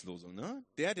Jahreslosung, ne?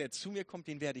 Der zu mir kommt,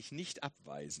 den werde ich nicht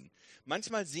abweisen.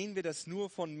 Manchmal sehen wir das nur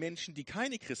von Menschen, die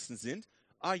keine Christen sind.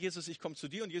 Ah, Jesus, ich komme zu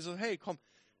dir. Und Jesus, hey, komm.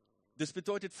 Das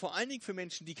bedeutet vor allen Dingen für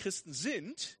Menschen, die Christen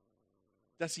sind,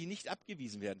 dass sie nicht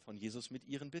abgewiesen werden von Jesus mit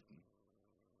ihren Bitten.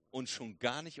 Und schon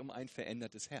gar nicht um ein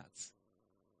verändertes Herz.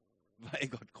 Weil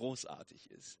Gott großartig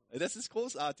ist. Das ist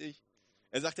großartig.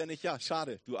 Er sagt ja nicht, ja,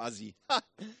 schade, du Assi. Ha,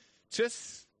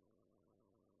 tschüss.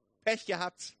 Pech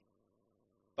gehabt.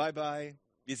 Bye, bye.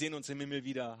 Wir sehen uns im Himmel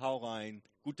wieder. Hau rein.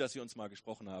 Gut, dass wir uns mal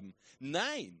gesprochen haben.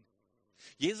 Nein.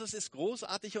 Jesus ist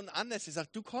großartig und anders. Er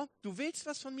sagt, du komm, du willst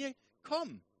was von mir?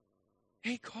 Komm.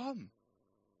 Hey, komm.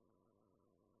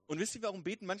 Und wisst ihr, warum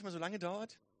Beten manchmal so lange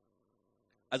dauert?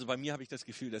 Also bei mir habe ich das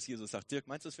Gefühl, dass Jesus sagt, Dirk,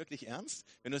 meinst du es wirklich ernst?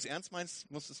 Wenn du es ernst meinst,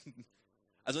 muss es,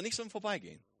 also nicht so im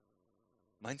Vorbeigehen.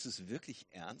 Meinst du es wirklich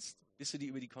ernst? Bist du dir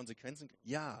über die Konsequenzen?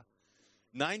 Ja.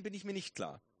 Nein, bin ich mir nicht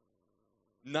klar.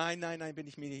 Nein, bin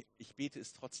ich mir nicht. Ich bete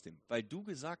es trotzdem, weil du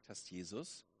gesagt hast,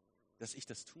 Jesus, dass ich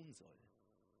das tun soll.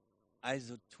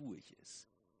 Also tue ich es.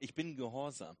 Ich bin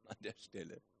gehorsam an der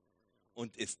Stelle.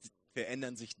 Und es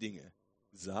verändern sich Dinge.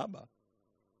 Saba.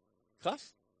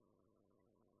 Krass.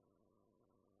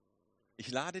 Ich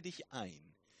lade dich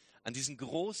ein, an diesen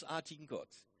großartigen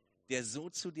Gott, der so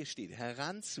zu dir steht,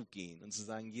 heranzugehen und zu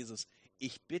sagen, Jesus,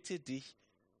 ich bitte dich,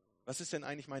 was ist denn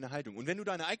eigentlich meine Haltung? Und wenn du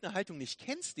deine eigene Haltung nicht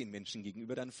kennst den Menschen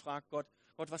gegenüber, dann frag Gott,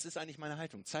 was ist eigentlich meine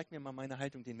Haltung? Zeig mir mal meine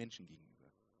Haltung den Menschen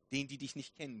gegenüber. Denen, die dich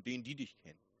nicht kennen, denen, die dich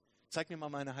kennen. Zeig mir mal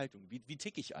meine Haltung. Wie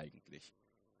ticke ich eigentlich?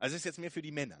 Also das ist jetzt mehr für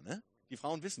die Männer, ne? Die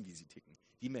Frauen wissen, wie sie ticken.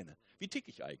 Die Männer. Wie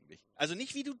ticke ich eigentlich? Also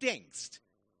nicht, wie du denkst,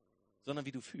 sondern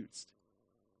wie du fühlst.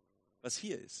 Was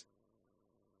hier ist.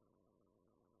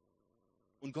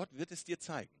 Und Gott wird es dir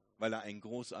zeigen, weil er ein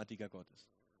großartiger Gott ist.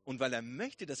 Und weil er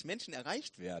möchte, dass Menschen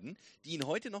erreicht werden, die ihn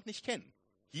heute noch nicht kennen.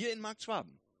 Hier in Markt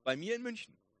Schwaben, bei mir in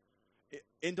München,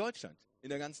 in Deutschland, in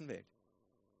der ganzen Welt.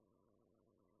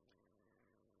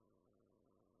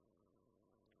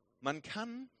 Man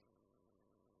kann...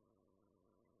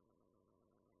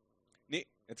 Nee,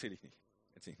 erzähle ich nicht.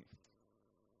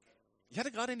 Ich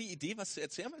hatte gerade eine Idee, was zu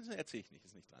erzählen, aber das erzähle ich nicht,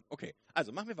 ist nicht dran. Okay,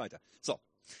 also machen wir weiter. So,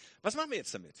 was machen wir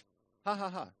jetzt damit?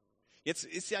 Jetzt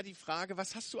ist ja die Frage,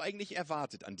 was hast du eigentlich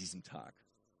erwartet an diesem Tag,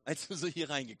 als du so hier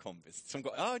reingekommen bist?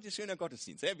 Die schöner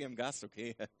Gottesdienst, ja, wir haben Gast,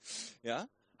 okay. Ja,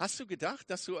 hast du gedacht,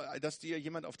 dass dir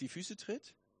jemand auf die Füße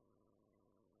tritt?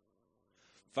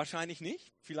 Wahrscheinlich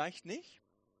nicht, vielleicht nicht.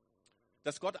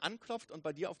 Dass Gott anklopft und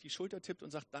bei dir auf die Schulter tippt und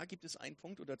sagt, da gibt es einen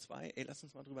Punkt oder 2, ey, lass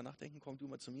uns mal drüber nachdenken, komm du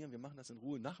mal zu mir und wir machen das in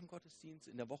Ruhe nach dem Gottesdienst,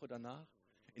 in der Woche danach,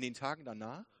 in den Tagen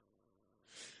danach.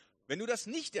 Wenn du das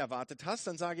nicht erwartet hast,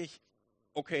 dann sage ich,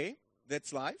 okay, that's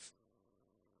life.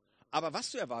 Aber was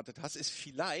du erwartet hast, ist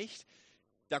vielleicht,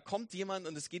 da kommt jemand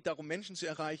und es geht darum, Menschen zu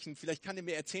erreichen, vielleicht kann er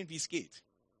mir erzählen, wie es geht.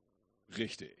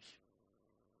 Richtig.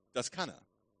 Das kann er.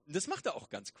 Und das macht er auch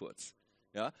ganz kurz.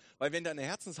 Ja, weil wenn deine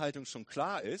Herzenshaltung schon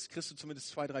klar ist, kriegst du zumindest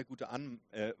 2, 3 gute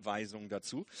Anweisungen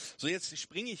dazu. So, jetzt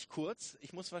springe ich kurz.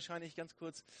 Ich muss wahrscheinlich ganz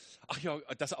kurz... Ach ja,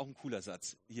 das ist auch ein cooler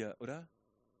Satz hier, oder?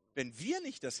 Wenn wir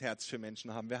nicht das Herz für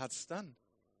Menschen haben, wer hat es dann?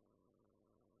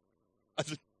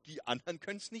 Also Die anderen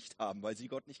können es nicht haben, weil sie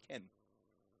Gott nicht kennen.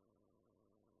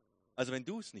 Also wenn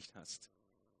du es nicht hast,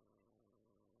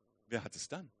 wer hat es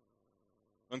dann?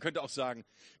 Man könnte auch sagen,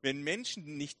 wenn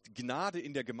Menschen nicht Gnade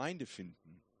in der Gemeinde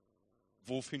finden,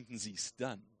 wo finden sie es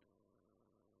dann?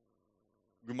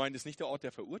 Gemeinde ist nicht der Ort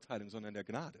der Verurteilung, sondern der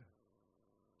Gnade.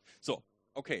 So,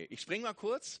 okay, ich springe mal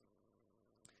kurz.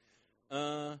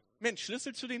 Mensch,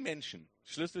 Schlüssel zu den Menschen.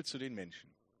 Schlüssel zu den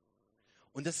Menschen.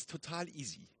 Und das ist total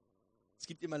easy. Es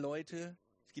gibt immer Leute,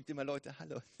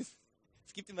 hallo.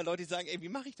 Es gibt immer Leute, die sagen, ey, wie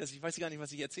mache ich das? Ich weiß gar nicht,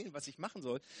 was ich erzählen, was ich machen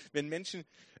soll. Wenn Menschen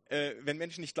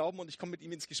nicht glauben und ich komme mit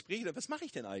ihm ins Gespräch, was mache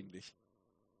ich denn eigentlich?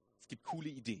 Es gibt coole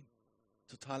Ideen.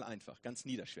 Total einfach, ganz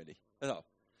niederschwellig. Pass auf.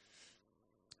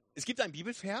 Es gibt einen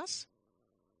Bibelvers,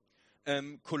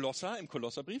 im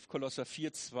Kolosserbrief, Kolosser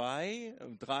 4,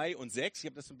 2, 3 und 6. Ich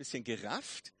habe das ein bisschen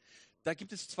gerafft. Da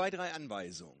gibt es 2, 3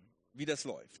 Anweisungen, wie das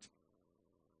läuft.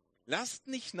 Lasst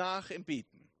nicht nach im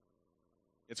Beten.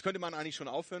 Jetzt könnte man eigentlich schon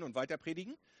aufhören und weiter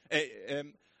predigen.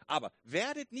 Aber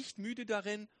werdet nicht müde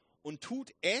darin und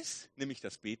tut es, nämlich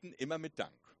das Beten, immer mit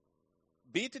Dank.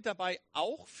 Betet dabei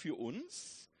auch für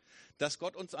uns, dass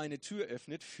Gott uns eine Tür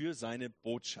öffnet für seine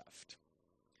Botschaft.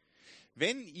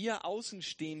 Wenn ihr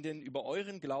Außenstehenden über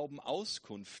euren Glauben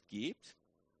Auskunft gebt,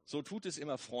 so tut es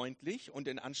immer freundlich und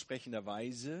in ansprechender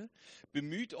Weise.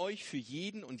 Bemüht euch für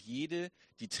jeden und jede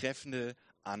die treffende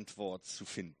Antwort zu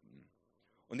finden.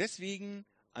 Und deswegen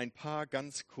ein paar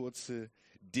ganz kurze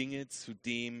Dinge zu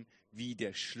dem, wie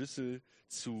der Schlüssel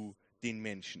zu den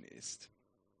Menschen ist.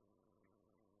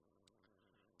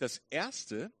 Das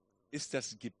erste ist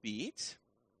das Gebet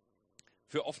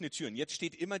für offene Türen. Jetzt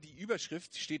steht immer, die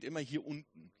Überschrift steht immer hier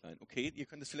unten. Okay, ihr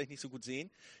könnt es vielleicht nicht so gut sehen.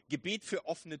 Gebet für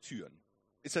offene Türen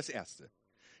ist das erste.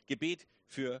 Gebet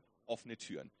für offene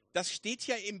Türen. Das steht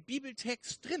ja im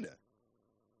Bibeltext drinne.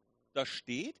 Da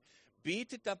steht,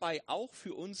 betet dabei auch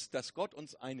für uns, dass Gott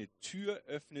uns eine Tür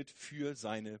öffnet für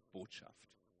seine Botschaft.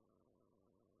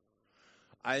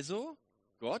 Also,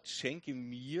 Gott schenke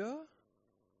mir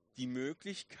die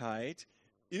Möglichkeit,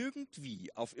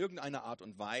 irgendwie, auf irgendeine Art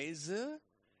und Weise,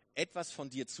 etwas von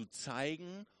dir zu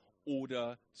zeigen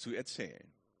oder zu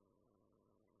erzählen.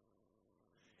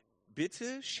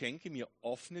 Bitte schenke mir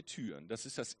offene Türen. Das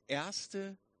ist das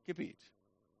erste Gebet.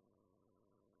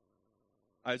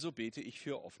 Also bete ich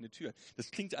für offene Türen.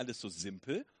 Das klingt alles so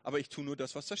simpel, aber ich tue nur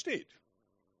das, was da steht.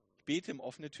 Ich bete um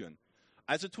offene Türen.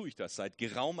 Also tue ich das seit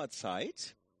geraumer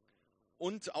Zeit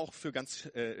und auch für ganz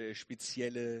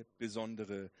spezielle,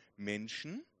 besondere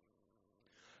Menschen.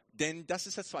 Denn das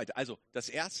ist das Zweite. Also der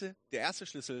erste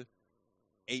Schlüssel,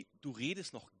 ey, du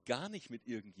redest noch gar nicht mit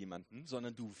irgendjemandem,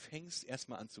 sondern du fängst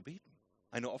erstmal an zu beten.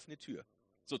 Eine offene Tür.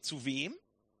 So, zu wem?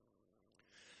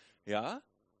 Ja,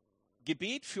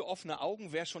 Gebet für offene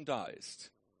Augen, wer schon da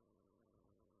ist.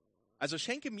 Also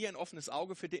schenke mir ein offenes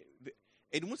Auge für den.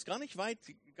 Ey, du musst gar nicht weit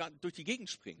durch die Gegend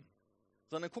springen,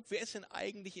 sondern guck, wer ist denn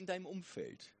eigentlich in deinem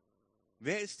Umfeld?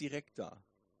 Wer ist direkt da?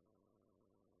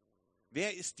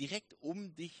 Wer ist direkt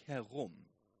um dich herum,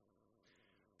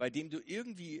 bei dem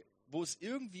wo es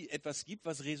irgendwie etwas gibt,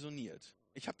 was resoniert?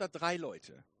 Ich habe da 3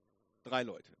 Leute. 3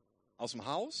 Leute. Aus dem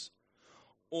Haus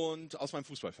und aus meinem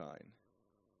Fußballverein.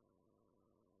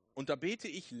 Und da bete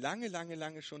ich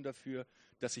lange schon dafür,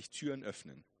 dass sich Türen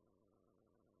öffnen.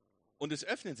 Und es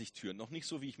öffnen sich Türen, noch nicht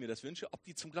so, wie ich mir das wünsche. Ob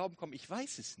die zum Glauben kommen, ich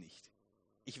weiß es nicht.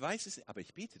 Aber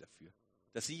ich bete dafür,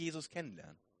 dass sie Jesus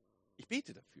kennenlernen. Ich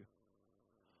bete dafür.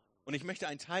 Und ich möchte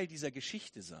ein Teil dieser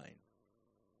Geschichte sein.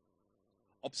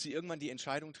 Ob sie irgendwann die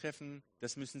Entscheidung treffen,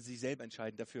 das müssen sie selber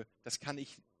entscheiden. Dafür, das kann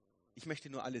ich möchte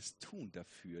nur alles tun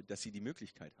dafür, dass sie die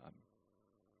Möglichkeit haben.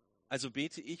 Also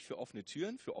bete ich für offene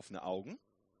Türen, für offene Augen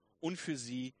und für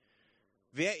sie.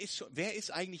 Wer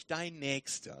ist eigentlich dein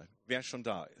Nächster, wer schon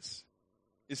da ist?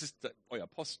 Ist es euer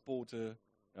Postbote,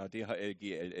 ja, DHL,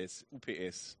 GLS,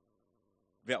 UPS,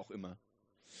 wer auch immer?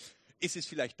 Ist es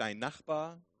vielleicht dein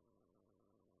Nachbar?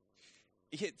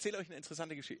 Ich erzähle euch eine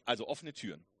interessante Geschichte. Also offene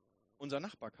Türen. Unser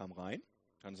Nachbar kam rein.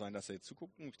 Kann sein, dass er jetzt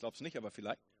zuguckt. Ich glaube es nicht, aber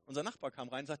vielleicht. Unser Nachbar kam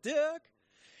rein und sagt, Dirk,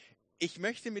 ich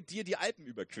möchte mit dir die Alpen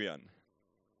überqueren.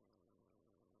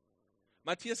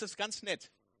 Matthias, das ist ganz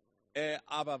nett.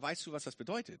 Aber weißt du, was das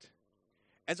bedeutet?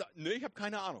 Also, ich habe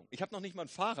keine Ahnung. Ich habe noch nicht mal ein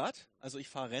Fahrrad. Also ich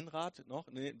fahre Rennrad noch.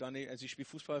 Also ich spiele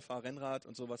Fußball, fahre Rennrad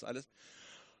und sowas alles.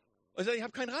 Also ich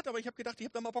habe kein Rad, aber ich habe gedacht, ich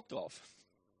habe da mal Bock drauf.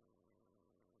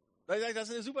 Das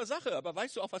ist eine super Sache, aber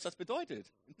weißt du auch, was das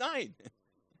bedeutet? Nein.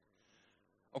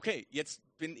 Okay, jetzt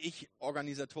bin ich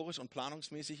organisatorisch und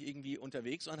planungsmäßig irgendwie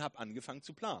unterwegs und habe angefangen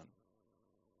zu planen.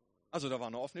 Also da war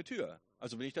eine offene Tür.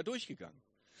 Also bin ich da durchgegangen.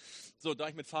 So, da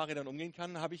ich mit Fahrrädern umgehen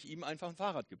kann, habe ich ihm einfach ein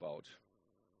Fahrrad gebaut.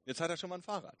 Jetzt hat er schon mal ein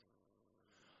Fahrrad.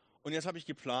 Und jetzt habe ich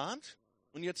geplant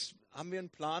und jetzt haben wir einen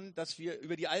Plan, dass wir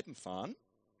über die Alpen fahren.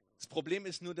 Das Problem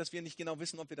ist nur, dass wir nicht genau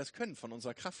wissen, ob wir das können von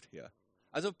unserer Kraft her.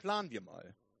 Also planen wir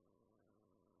mal.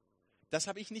 Das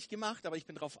habe ich nicht gemacht, aber ich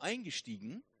bin drauf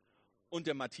eingestiegen und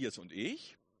der Matthias und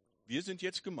ich, wir sind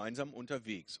jetzt gemeinsam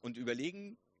unterwegs und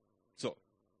überlegen, so,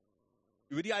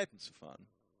 über die Alpen zu fahren.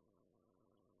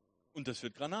 Und das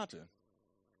wird Granate.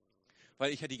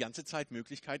 Weil ich ja die ganze Zeit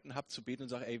Möglichkeiten habe zu beten und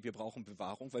sage, ey, wir brauchen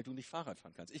Bewahrung, weil du nicht Fahrrad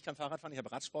fahren kannst. Ich kann Fahrrad fahren, ich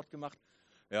habe Radsport gemacht,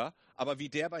 ja, aber wie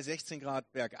der bei 16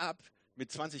 Grad bergab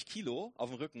mit 20 Kilo auf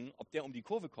dem Rücken, ob der um die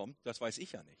Kurve kommt, das weiß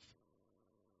ich ja nicht.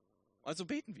 Also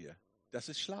beten wir. Das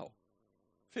ist schlau.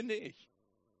 Finde ich.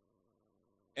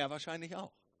 Er wahrscheinlich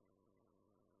auch.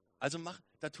 Also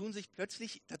da tut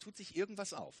sich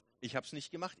irgendwas auf. Ich habe es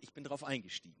nicht gemacht, ich bin drauf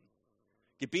eingestiegen.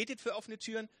 Gebetet für offene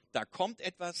Türen, da kommt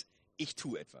etwas, ich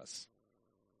tue etwas.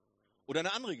 Oder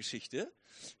eine andere Geschichte.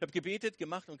 Ich habe gebetet,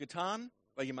 gemacht und getan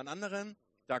bei jemand anderem.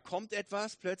 Da kommt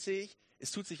etwas plötzlich,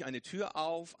 es tut sich eine Tür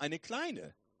auf, eine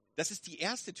kleine. Das ist die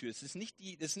erste Tür, das ist nicht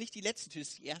die letzte Tür, das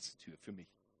ist die erste Tür für mich,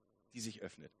 die sich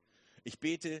öffnet. Ich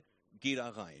bete, gehe da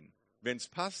rein. Wenn es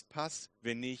passt, passt.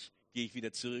 Wenn nicht, gehe ich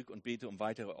wieder zurück und bete um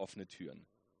weitere offene Türen.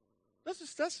 Das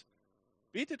ist das.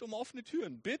 Betet um offene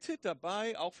Türen. Bittet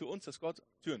dabei auch für uns, dass Gott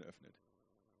Türen öffnet.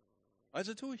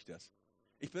 Also tue ich das.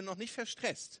 Ich bin noch nicht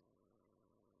verstresst.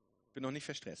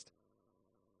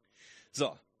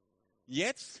 So,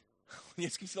 jetzt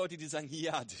gibt es Leute, die sagen,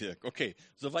 ja Dirk, okay,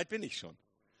 soweit bin ich schon.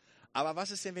 Aber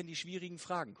was ist denn, wenn die schwierigen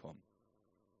Fragen kommen?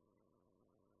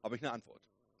 Habe ich eine Antwort.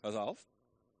 Pass auf.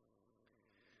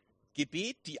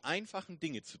 Gebet, die einfachen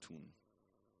Dinge zu tun.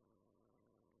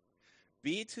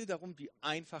 Bete darum, die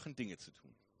einfachen Dinge zu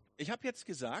tun. Ich habe jetzt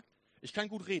gesagt, ich kann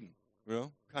gut reden.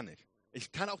 Ja, kann ich.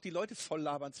 Ich kann auch die Leute voll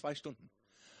labern, 2 Stunden.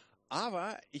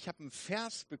 Aber ich habe einen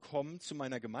Vers bekommen zu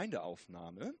meiner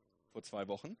Gemeindeaufnahme vor 2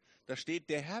 Wochen. Da steht,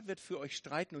 der Herr wird für euch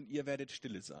streiten und ihr werdet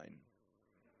stille sein.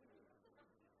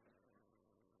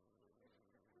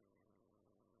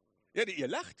 Ja, ihr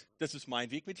lacht. Das ist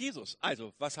mein Weg mit Jesus.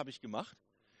 Also, was habe ich gemacht?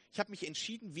 Ich habe mich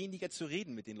entschieden, weniger zu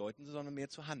reden mit den Leuten, sondern mehr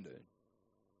zu handeln.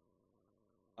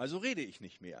 Also rede ich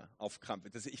nicht mehr auf Krampf.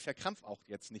 Ich verkrampf auch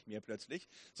jetzt nicht mehr plötzlich,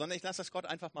 sondern ich lasse das Gott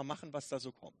einfach mal machen, was da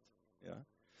so kommt. Ja?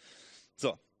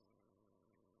 So.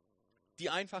 Die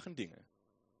einfachen Dinge.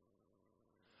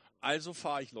 Also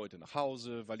fahre ich Leute nach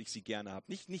Hause, weil ich sie gerne habe.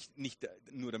 Nicht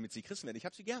nur, damit sie Christen werden. Ich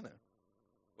habe sie gerne.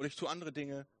 Oder ich tue andere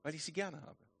Dinge, weil ich sie gerne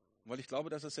habe. Und weil ich glaube,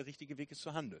 dass das der richtige Weg ist,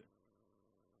 zu handeln.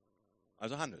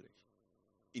 Also handle ich.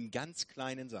 In ganz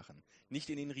kleinen Sachen, nicht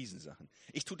in den Riesensachen.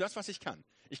 Ich tue das, was ich kann.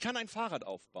 Ich kann ein Fahrrad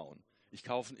aufbauen. Ich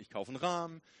kaufe einen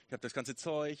Rahmen, ich habe das ganze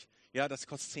Zeug. Ja, das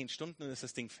kostet 10 Stunden und ist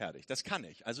das Ding fertig. Das kann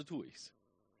ich, also tue ich's.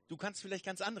 Du kannst vielleicht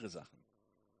ganz andere Sachen.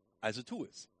 Also tu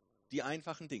es. Die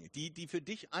einfachen Dinge, die für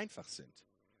dich einfach sind.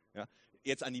 Ja,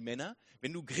 jetzt an die Männer,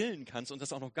 wenn du grillen kannst und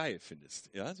das auch noch geil findest,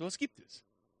 ja, sowas gibt es.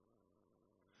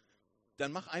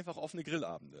 Dann mach einfach offene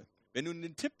Grillabende. Wenn du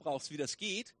einen Tipp brauchst, wie das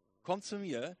geht, komm zu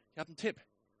mir, ich habe einen Tipp.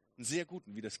 Einen sehr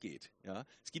guten, wie das geht. Ja?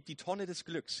 Es gibt die Tonne des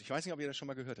Glücks. Ich weiß nicht, ob ihr das schon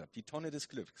mal gehört habt. Die Tonne des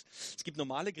Glücks. Es gibt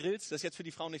normale Grills, das ist jetzt für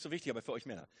die Frauen nicht so wichtig, aber für euch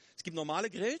Männer. Es gibt normale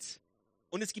Grills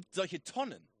und es gibt solche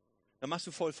Tonnen. Da machst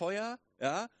du voll Feuer,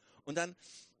 ja,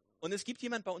 und es gibt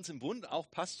jemand bei uns im Bund,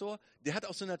 auch Pastor, der hat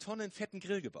aus so einer Tonne einen fetten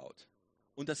Grill gebaut.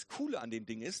 Und das Coole an dem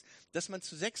Ding ist, dass man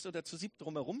zu 6 oder zu 7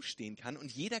 drumherum stehen kann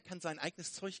und jeder kann sein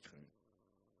eigenes Zeug grillen.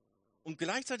 Und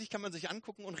gleichzeitig kann man sich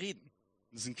angucken und reden.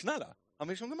 Das ist ein Knaller. Haben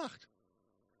wir schon gemacht.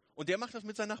 Und der macht das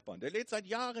mit seinen Nachbarn. Seit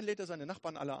Jahren lädt er seine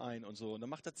Nachbarn alle ein und so. Und dann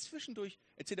macht er zwischendurch,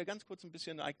 erzählt er ganz kurz ein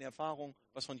bisschen eine eigene Erfahrung,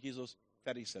 was von Jesus,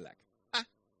 fertig ist der Lack. Ah.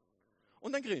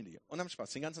 Und dann grillen die und haben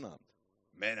Spaß den ganzen Abend.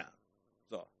 Männer.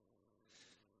 So.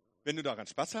 Wenn du daran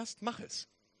Spaß hast, mach es.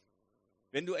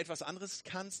 Wenn du etwas anderes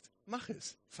kannst, mach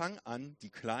es. Fang an, die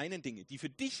kleinen Dinge, die für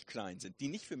dich klein sind, die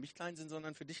nicht für mich klein sind,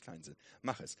 sondern für dich klein sind.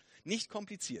 Mach es. Nicht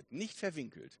kompliziert, nicht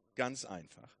verwinkelt, ganz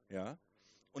einfach. Ja?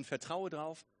 Und vertraue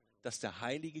darauf, dass der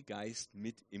Heilige Geist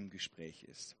mit im Gespräch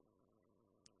ist.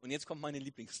 Und jetzt kommt meine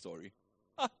Lieblingsstory.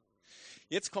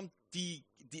 Jetzt kommt die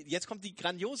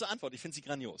grandiose Antwort. Ich finde sie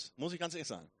grandios, muss ich ganz ehrlich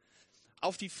sagen.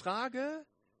 Auf die Frage,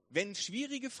 wenn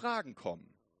schwierige Fragen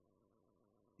kommen,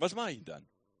 was mache ich denn dann?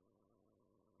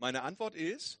 Meine Antwort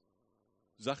ist,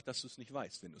 sag, dass du es nicht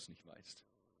weißt, wenn du es nicht weißt.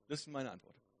 Das ist meine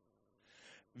Antwort.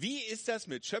 Wie ist das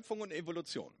mit Schöpfung und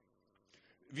Evolution?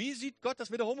 Wie sieht Gott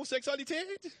das mit der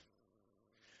Homosexualität?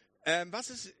 Was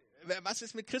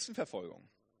ist mit Christenverfolgung?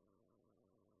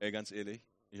 Ganz ehrlich,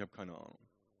 ich habe keine Ahnung.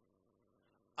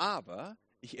 Aber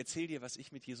ich erzähle dir, was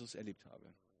ich mit Jesus erlebt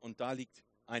habe. Und da liegt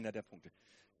einer der Punkte.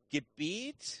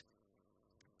 Gebet,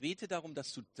 Bete darum,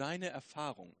 dass du deine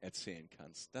Erfahrung erzählen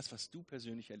kannst. Das, was du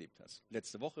persönlich erlebt hast.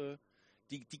 Letzte Woche,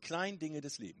 die kleinen Dinge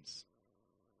des Lebens.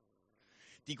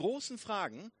 Die großen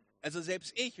Fragen, also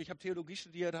selbst ich habe Theologie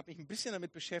studiert, habe mich ein bisschen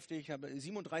damit beschäftigt, habe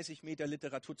 37 Meter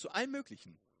Literatur zu allem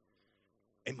Möglichen.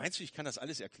 Ey, meinst du, ich kann das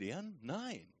alles erklären?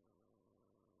 Nein.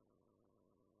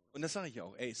 Und das sage ich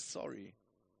auch. Ey, sorry.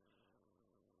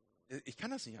 Ich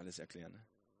kann das nicht alles erklären.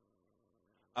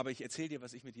 Aber ich erzähle dir,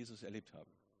 was ich mit Jesus erlebt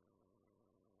habe.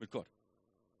 Mit Gott.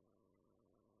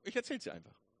 Ich erzähle es dir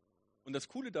einfach. Und das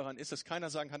Coole daran ist, dass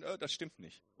keiner sagen kann, das stimmt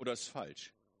nicht oder ist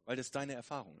falsch, weil das deine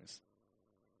Erfahrung ist.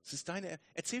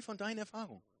 Erzähl von deiner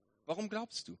Erfahrung. Warum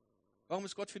glaubst du? Warum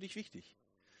ist Gott für dich wichtig?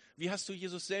 Wie hast du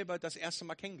Jesus selber das erste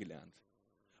Mal kennengelernt?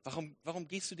 Warum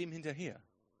gehst du dem hinterher?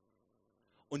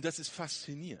 Und das ist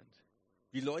faszinierend,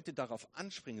 wie Leute darauf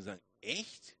anspringen und sagen,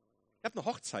 echt? Ich habe eine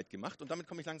Hochzeit gemacht und damit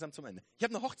komme ich langsam zum Ende. Ich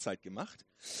habe eine Hochzeit gemacht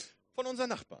von unseren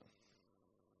Nachbarn.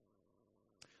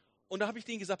 Und da habe ich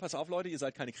denen gesagt, pass auf Leute, ihr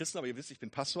seid keine Christen, aber ihr wisst, ich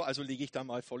bin Pastor, also lege ich da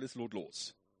mal volles Lot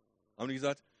los. Haben die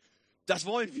gesagt, das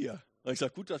wollen wir. Und ich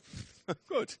sage, gut,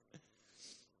 gut.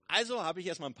 Also habe ich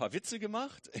erstmal ein paar Witze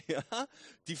gemacht. Ja,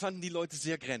 die fanden die Leute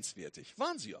sehr grenzwertig.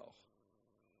 Waren sie auch.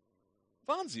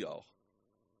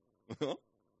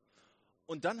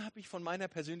 Und dann habe ich von meiner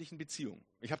persönlichen Beziehung.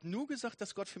 Ich habe nur gesagt,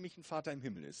 dass Gott für mich ein Vater im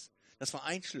Himmel ist. Das war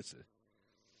ein Schlüssel.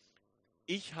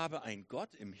 Ich habe einen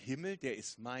Gott im Himmel, der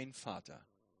ist mein Vater.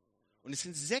 Und es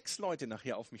sind 6 Leute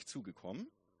nachher auf mich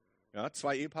zugekommen. Ja,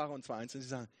 2 Ehepaare und 2 Einzelne, die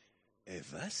sagen,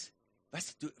 was?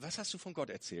 Was hast du von Gott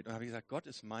erzählt? Und dann habe ich gesagt, Gott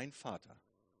ist mein Vater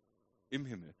im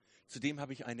Himmel. Zu dem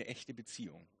habe ich eine echte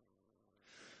Beziehung.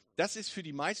 Das ist für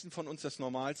die meisten von uns das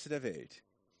Normalste der Welt.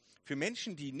 Für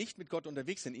Menschen, die nicht mit Gott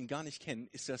unterwegs sind, ihn gar nicht kennen,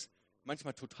 ist das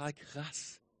manchmal total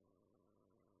krass.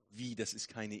 Wie, das ist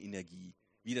keine Energie.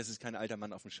 Wie, das ist kein alter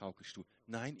Mann auf dem Schaukelstuhl.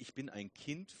 Nein, ich bin ein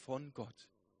Kind von Gott.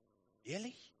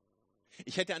 Ehrlich?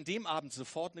 Ich hätte an dem Abend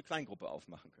sofort eine Kleingruppe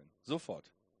aufmachen können.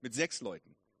 Sofort. Mit 6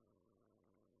 Leuten.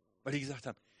 Weil die gesagt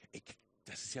haben, ey,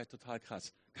 das ist ja total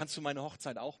krass. Kannst du meine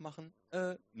Hochzeit auch machen?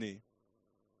 Nee.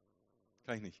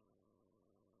 Kann ich nicht.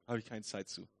 Habe ich keine Zeit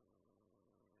zu.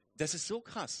 Das ist so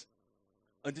krass.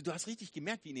 Und du hast richtig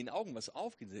gemerkt, wie in den Augen was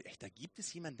aufgeht. Echt, da gibt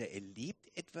es jemanden, der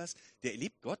erlebt etwas, der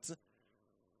erlebt Gott.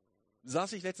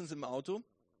 Saß ich letztens im Auto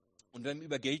und wir haben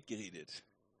über Geld geredet.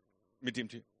 Mit dem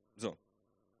Typ. So.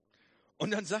 Und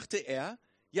dann sagte er,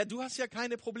 ja, du hast ja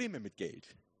keine Probleme mit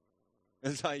Geld.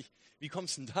 Dann sage ich, wie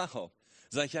kommst du denn darauf?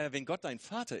 Sag ich, ja, wenn Gott dein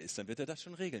Vater ist, dann wird er das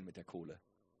schon regeln mit der Kohle.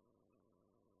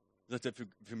 Sagt er,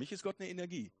 für mich ist Gott eine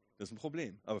Energie. Das ist ein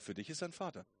Problem. Aber für dich ist er ein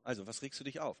Vater. Also, was regst du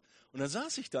dich auf? Und dann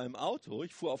saß ich da im Auto,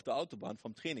 ich fuhr auf der Autobahn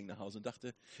vom Training nach Hause und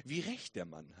dachte, wie recht der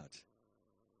Mann hat.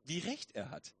 Wie recht er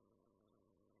hat.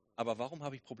 Aber warum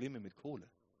habe ich Probleme mit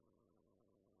Kohle?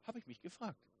 Habe ich mich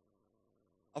gefragt.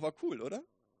 Aber cool, oder?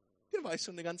 Der weiß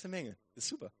schon eine ganze Menge. Das ist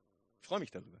super. Ich freue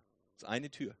mich darüber. Das ist eine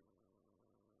Tür.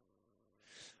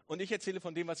 Und ich erzähle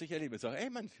von dem, was ich erlebe. Ich sage, ey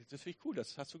Mann, das finde ich cool,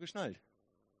 das hast du geschnallt.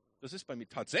 Das ist bei mir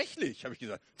tatsächlich, habe ich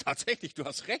gesagt. Tatsächlich, du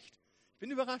hast recht. Ich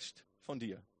bin überrascht von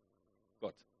dir,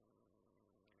 Gott.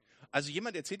 Also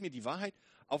jemand erzählt mir die Wahrheit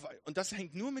und das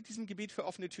hängt nur mit diesem Gebet für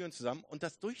offene Türen zusammen und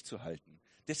das durchzuhalten.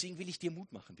 Deswegen will ich dir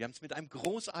Mut machen. Wir haben es mit einem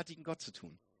großartigen Gott zu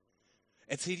tun.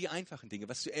 Erzähl die einfachen Dinge,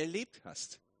 was du erlebt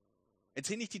hast.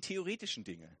 Erzähl nicht die theoretischen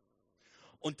Dinge.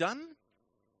 Und dann,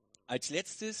 als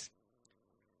letztes,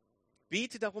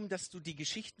 bete darum, dass du die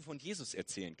Geschichten von Jesus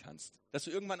erzählen kannst. Dass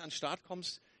du irgendwann an den Start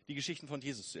kommst, die Geschichten von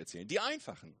Jesus zu erzählen. Die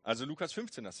einfachen. Also Lukas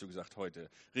 15 hast du gesagt heute,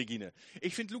 Regine.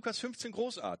 Ich finde Lukas 15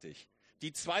 großartig.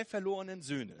 Die 2 verlorenen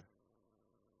Söhne.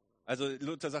 Also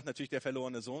Luther sagt natürlich, der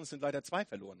verlorene Sohn, es sind leider 2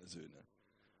 verlorene Söhne.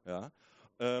 Ja?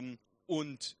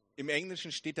 Und im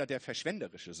Englischen steht da der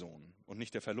verschwenderische Sohn und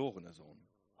nicht der verlorene Sohn.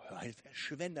 Ein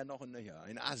Verschwender noch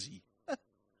ein Assi.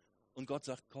 Und Gott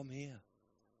sagt, komm her.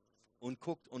 Und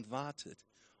guckt und wartet.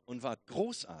 Und wartet.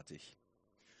 Großartig.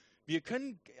 Wir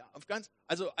können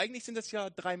also eigentlich sind das ja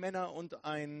 3 Männer und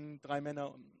ein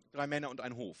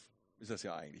Hof. Ist das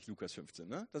ja eigentlich, Lukas 15,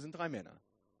 ne? Das sind 3 Männer.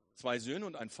 2 Söhne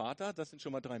und ein Vater, das sind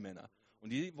schon mal 3 Männer.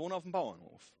 Und die wohnen auf dem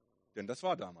Bauernhof. Denn das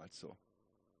war damals so.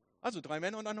 Also 3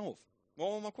 Männer und ein Hof.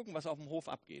 Wollen wir mal gucken, was auf dem Hof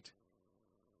abgeht.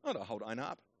 Na, da haut einer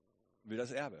ab. Will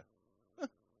das Erbe.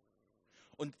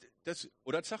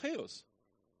 Oder Zachäus.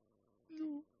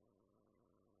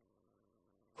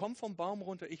 Komm vom Baum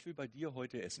runter, ich will bei dir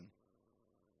heute essen.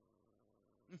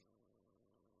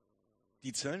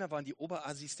 Die Zöllner waren die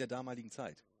Oberassis der damaligen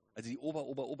Zeit. Also die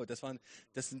Ober.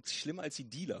 Das sind schlimmer als die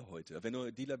Dealer heute. Wenn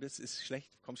du Dealer bist, ist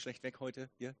schlecht, kommst schlecht weg heute.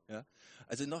 Hier, ja.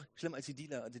 Also noch schlimmer als die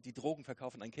Dealer, also die Drogen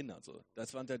verkaufen an Kinder und so.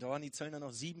 Da waren die Zöllner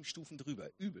noch 7 Stufen drüber.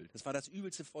 Übel. Das war das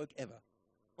übelste Volk ever.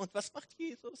 Und was macht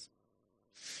Jesus?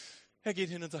 Er geht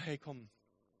hin und sagt, hey komm,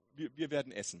 wir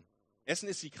werden essen. Essen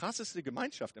ist die krasseste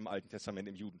Gemeinschaft im Alten Testament,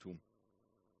 im Judentum.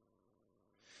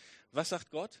 Was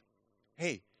sagt Gott?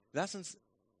 Hey, lass uns,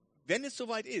 wenn es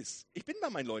soweit ist, ich bin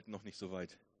bei meinen Leuten noch nicht so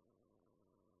weit.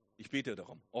 Ich bete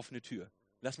darum, offene Tür.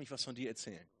 Lass mich was von dir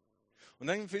erzählen. Und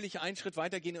dann will ich einen Schritt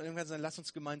weitergehen und irgendwann sagen, lass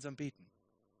uns gemeinsam beten.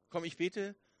 Komm, ich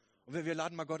bete und wir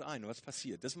laden mal Gott ein und was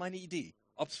passiert. Das ist meine Idee.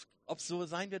 Ob es so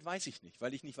sein wird, weiß ich nicht,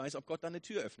 weil ich nicht weiß, ob Gott da eine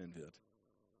Tür öffnen wird.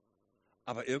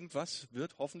 Aber irgendwas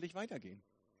wird hoffentlich weitergehen.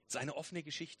 Es ist eine offene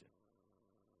Geschichte.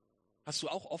 Hast du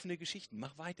auch offene Geschichten?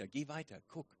 Mach weiter, geh weiter,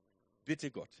 guck.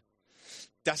 Bitte Gott.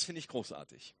 Das finde ich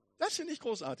großartig. Das finde ich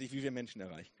großartig, wie wir Menschen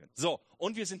erreichen können. So,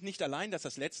 und wir sind nicht allein, das ist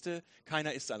das Letzte.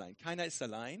 Keiner ist allein. Keiner ist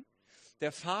allein.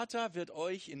 Der Vater wird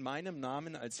euch in meinem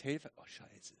Namen als Helfer... Oh,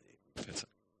 scheiße. Ist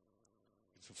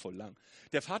so voll lang.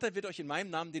 Der Vater wird euch in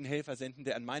meinem Namen den Helfer senden,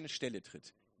 der an meine Stelle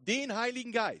tritt. Den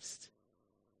Heiligen Geist.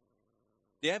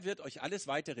 Der wird euch alles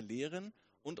Weitere lehren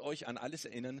und euch an alles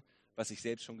erinnern, was ich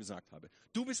selbst schon gesagt habe.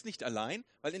 Du bist nicht allein,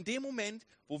 weil in dem Moment,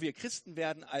 wo wir Christen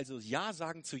werden, also Ja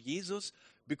sagen zu Jesus,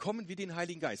 bekommen wir den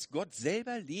Heiligen Geist. Gott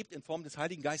selber lebt in Form des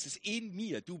Heiligen Geistes in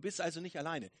mir. Du bist also nicht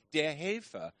alleine. Der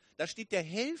Helfer, da steht der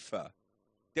Helfer,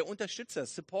 der Unterstützer,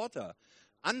 Supporter,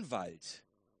 Anwalt.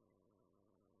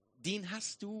 Den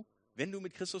hast du, wenn du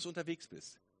mit Christus unterwegs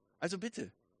bist. Also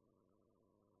bitte,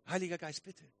 Heiliger Geist,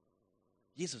 bitte.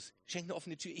 Jesus, schenk eine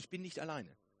offene Tür, ich bin nicht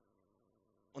alleine.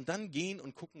 Und dann gehen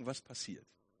und gucken, was passiert.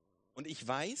 Und ich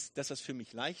weiß, dass das für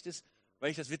mich leicht ist,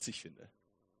 weil ich das witzig finde.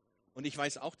 Und ich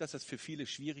weiß auch, dass das für viele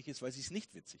schwierig ist, weil sie es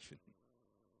nicht witzig finden.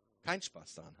 Keinen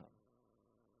Spaß daran haben.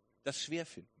 Das schwer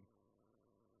finden.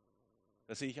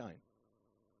 Das sehe ich ein.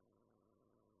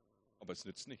 Aber es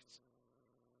nützt nichts.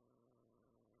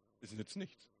 Es nützt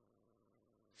nichts.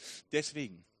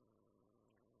 Deswegen,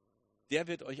 der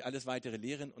wird euch alles Weitere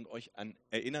lehren und euch an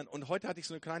erinnern. Und heute hatte ich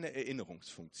so eine kleine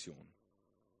Erinnerungsfunktion.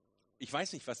 Ich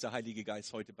weiß nicht, was der Heilige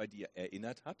Geist heute bei dir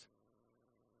erinnert hat,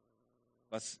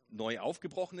 was neu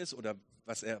aufgebrochen ist oder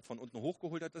was er von unten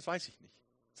hochgeholt hat, das weiß ich nicht.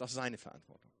 Das ist auch seine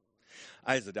Verantwortung.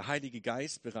 Also, der Heilige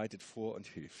Geist bereitet vor und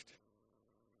hilft.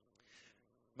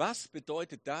 Was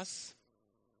bedeutet das?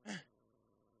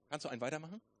 Kannst du einen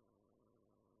weitermachen?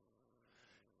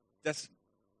 Das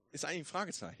ist eigentlich ein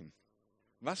Fragezeichen.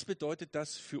 Was bedeutet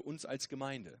das für uns als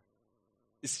Gemeinde?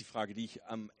 Ist die Frage, die ich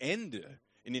am Ende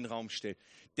in den Raum stelle.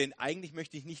 Denn eigentlich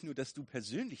möchte ich nicht nur, dass du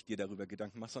persönlich dir darüber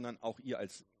Gedanken machst, sondern auch ihr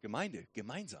als Gemeinde,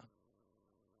 gemeinsam.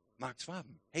 Marc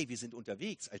Schwaben, hey, wir sind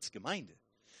unterwegs als Gemeinde.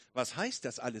 Was heißt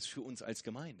das alles für uns als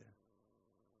Gemeinde?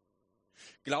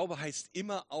 Glaube heißt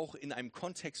immer auch in einem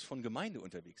Kontext von Gemeinde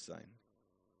unterwegs sein.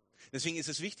 Deswegen ist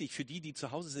es wichtig für die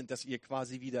zu Hause sind, dass ihr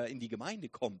quasi wieder in die Gemeinde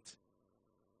kommt.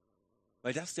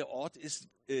 Weil das der Ort ist,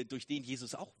 durch den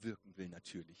Jesus auch wirken will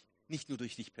natürlich. Nicht nur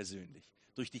durch dich persönlich,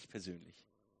 durch dich persönlich.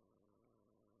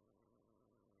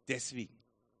 Deswegen,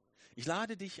 ich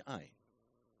lade dich ein,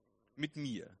 mit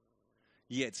mir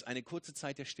jetzt eine kurze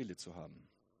Zeit der Stille zu haben.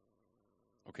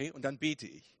 Okay? Und dann bete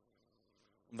ich.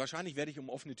 Und wahrscheinlich werde ich um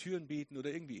offene Türen beten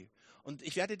oder irgendwie. Und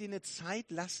ich werde dir eine Zeit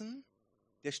lassen,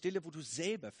 der Stille, wo du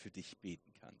selber für dich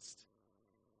beten kannst.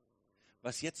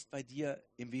 Was jetzt bei dir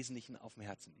im Wesentlichen auf dem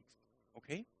Herzen liegt.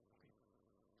 Okay?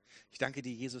 Ich danke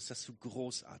dir, Jesus, dass du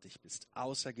großartig bist,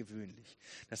 außergewöhnlich,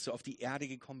 dass du auf die Erde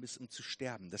gekommen bist, um zu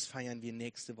sterben. Das feiern wir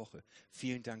nächste Woche.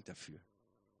 Vielen Dank dafür.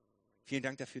 Vielen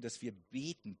Dank dafür, dass wir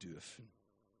beten dürfen.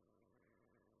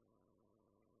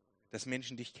 Dass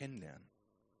Menschen dich kennenlernen.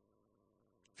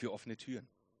 Für offene Türen.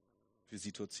 Für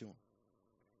Situationen.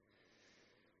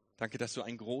 Danke, dass du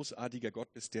ein großartiger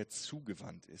Gott bist, der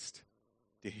zugewandt ist,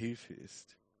 der Hilfe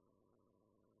ist.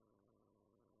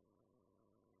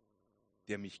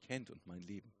 Der mich kennt und mein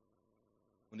Leben.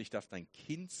 Und ich darf dein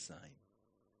Kind sein.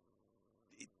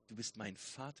 Du bist mein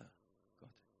Vater,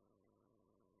 Gott.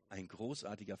 Ein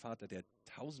großartiger Vater, der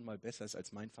 1000-mal besser ist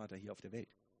als mein Vater hier auf der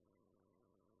Welt.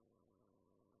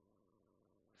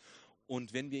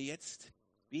 Und wenn wir jetzt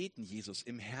beten, Jesus,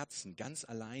 im Herzen, ganz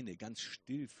alleine, ganz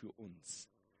still für uns,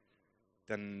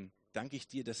 dann danke ich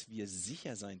dir, dass wir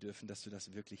sicher sein dürfen, dass du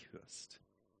das wirklich hörst.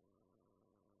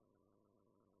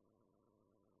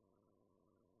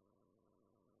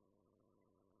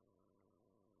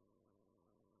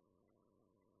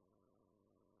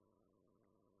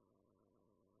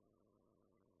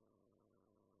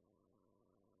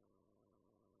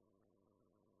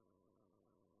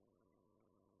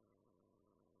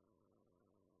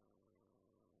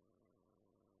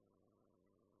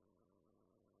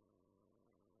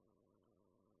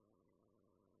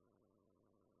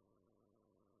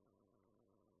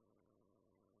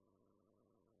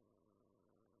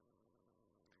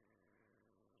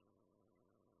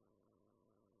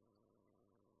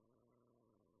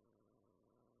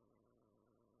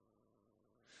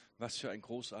 was für ein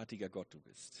großartiger Gott du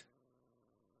bist,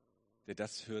 der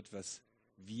das hört, was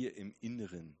wir im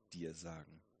Inneren dir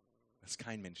sagen, was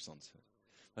kein Mensch sonst hört.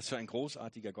 Was für ein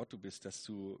großartiger Gott du bist, dass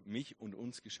du mich und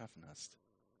uns geschaffen hast.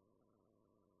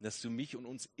 Dass du mich und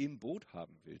uns im Boot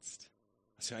haben willst.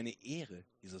 Was für eine Ehre,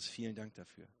 Jesus, vielen Dank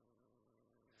dafür.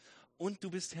 Und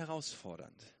du bist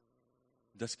herausfordernd.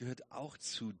 Das gehört auch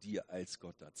zu dir als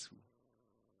Gott dazu.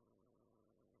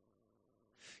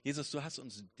 Jesus, du hast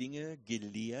uns Dinge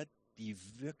gelehrt, die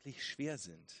wirklich schwer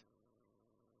sind,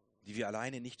 die wir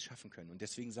alleine nicht schaffen können. Und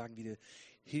deswegen sagen wir dir,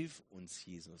 hilf uns,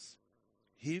 Jesus.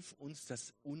 Hilf uns,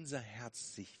 dass unser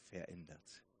Herz sich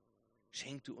verändert.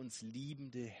 Schenk du uns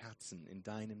liebende Herzen in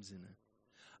deinem Sinne.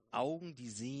 Augen, die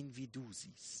sehen, wie du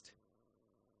siehst.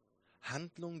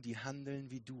 Handlungen, die handeln,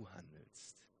 wie du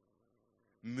handelst.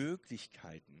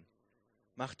 Möglichkeiten.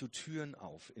 Mach du Türen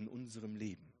auf in unserem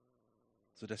Leben,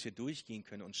 sodass wir durchgehen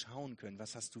können und schauen können,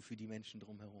 was hast du für die Menschen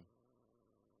drumherum.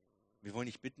 Wir wollen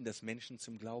dich bitten, dass Menschen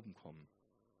zum Glauben kommen.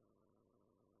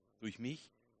 Durch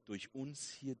mich, durch uns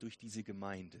hier, durch diese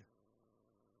Gemeinde.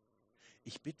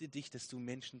 Ich bitte dich, dass du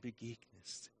Menschen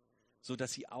begegnest,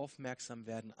 sodass sie aufmerksam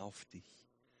werden auf dich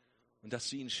und dass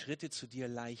du ihnen Schritte zu dir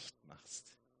leicht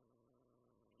machst.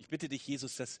 Ich bitte dich,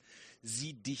 Jesus, dass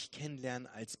sie dich kennenlernen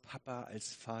als Papa,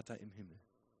 als Vater im Himmel.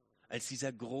 Als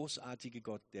dieser großartige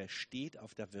Gott, der steht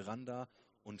auf der Veranda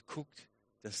und guckt,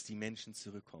 dass die Menschen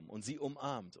zurückkommen und sie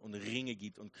umarmt und Ringe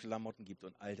gibt und Klamotten gibt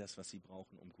und all das, was sie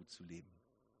brauchen, um gut zu leben.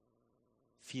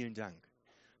 Vielen Dank,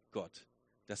 Gott,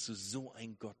 dass du so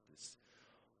ein Gott bist.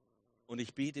 Und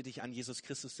ich bete dich an, Jesus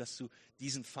Christus, dass du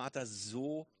diesen Vater dass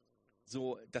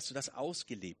du das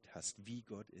ausgelebt hast, wie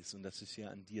Gott ist und dass wir es ja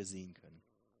an dir sehen können.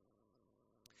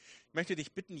 Ich möchte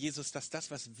dich bitten, Jesus, dass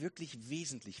das, was wirklich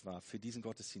wesentlich war für diesen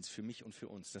Gottesdienst, für mich und für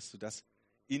uns, dass du das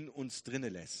in uns drinne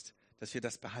lässt, dass wir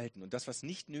das behalten. Und das, was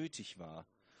nicht nötig war,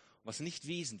 was nicht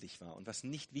wesentlich war und was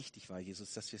nicht wichtig war,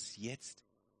 Jesus, dass wir es jetzt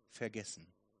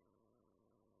vergessen.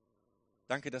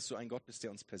 Danke, dass du ein Gott bist,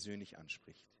 der uns persönlich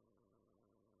anspricht.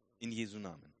 In Jesu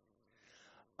Namen.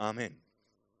 Amen.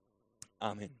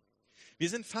 Amen. Wir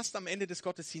sind fast am Ende des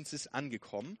Gottesdienstes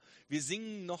angekommen. Wir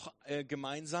singen noch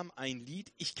gemeinsam ein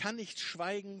Lied. Ich kann nicht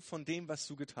schweigen von dem, was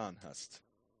du getan hast.